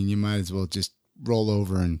is, you might as well just roll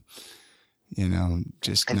over and,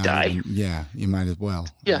 just and die. You might as well.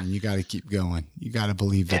 Yeah. You got to keep going. You got to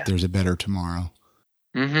believe that there's a better tomorrow.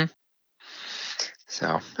 Mm-hmm.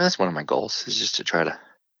 So that's one of my goals, is just to try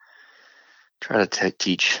to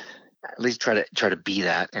teach, at least try to be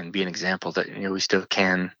that and be an example that,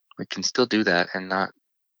 we can still do that and not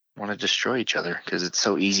want to destroy each other, because it's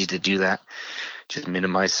so easy to do that. Just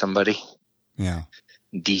minimize somebody. Yeah.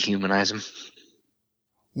 Dehumanize them.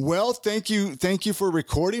 Well, thank you for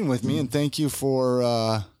recording with me, and thank you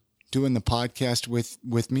for doing the podcast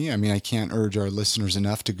with me. I mean, I can't urge our listeners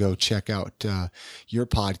enough to go check out your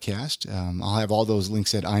podcast. I'll have all those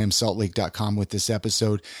links at iamsaltlake.com with this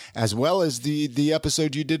episode, as well as the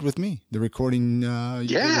episode you did with me, the recording you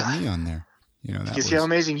did with me on there. You know, see how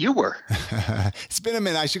amazing you were. It's been a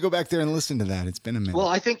minute. I should go back there and listen to that. It's been a minute. Well,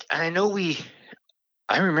 I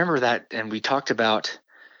remember that, and we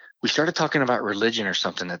started talking about religion or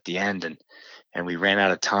something at the end, and we ran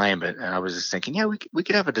out of time. And I was just thinking, we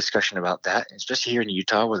could have a discussion about that, especially here in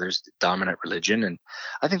Utah where there's the dominant religion, and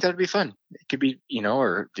I think that would be fun. It could be,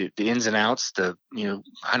 or the ins and outs. I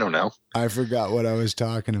don't know. I forgot what I was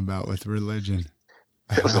talking about with religion.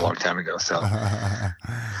 It was a long time ago, so.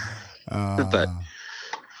 But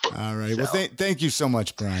all right. So, well, thank you so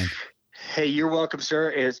much, Brian. Hey, you're welcome,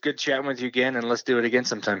 sir. It's good chatting with you again, and let's do it again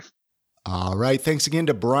sometime. All right. Thanks again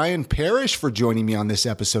to Brian Parrish for joining me on this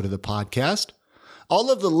episode of the podcast.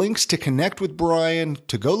 All of the links to connect with Brian,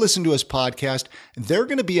 to go listen to his podcast, they're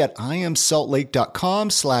going to be at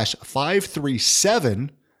iamsaltlake.com/537.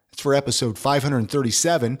 It's for episode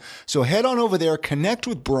 537. So head on over there, connect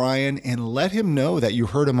with Brian, and let him know that you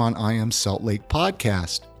heard him on I Am Salt Lake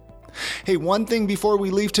podcast. Hey, one thing before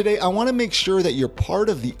we leave today, I want to make sure that you're part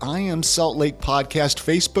of the I Am Salt Lake podcast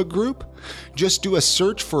Facebook group. Just do a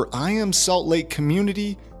search for I Am Salt Lake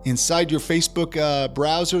Community inside your Facebook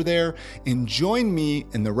browser there, and join me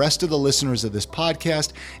and the rest of the listeners of this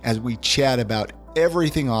podcast as we chat about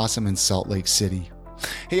everything awesome in Salt Lake City.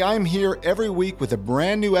 Hey, I'm here every week with a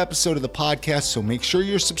brand new episode of the podcast, so make sure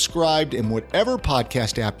you're subscribed in whatever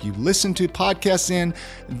podcast app you listen to podcasts in.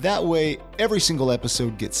 That way, every single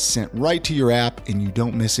episode gets sent right to your app and you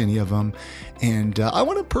don't miss any of them. And I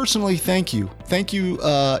want to personally thank you. Thank you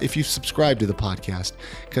if you subscribe to the podcast,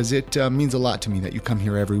 because it means a lot to me that you come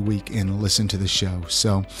here every week and listen to the show.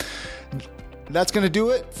 So that's going to do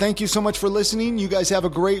it. Thank you so much for listening. You guys have a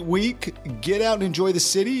great week. Get out and enjoy the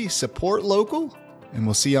city, support local, and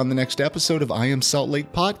we'll see you on the next episode of I Am Salt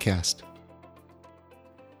Lake Podcast.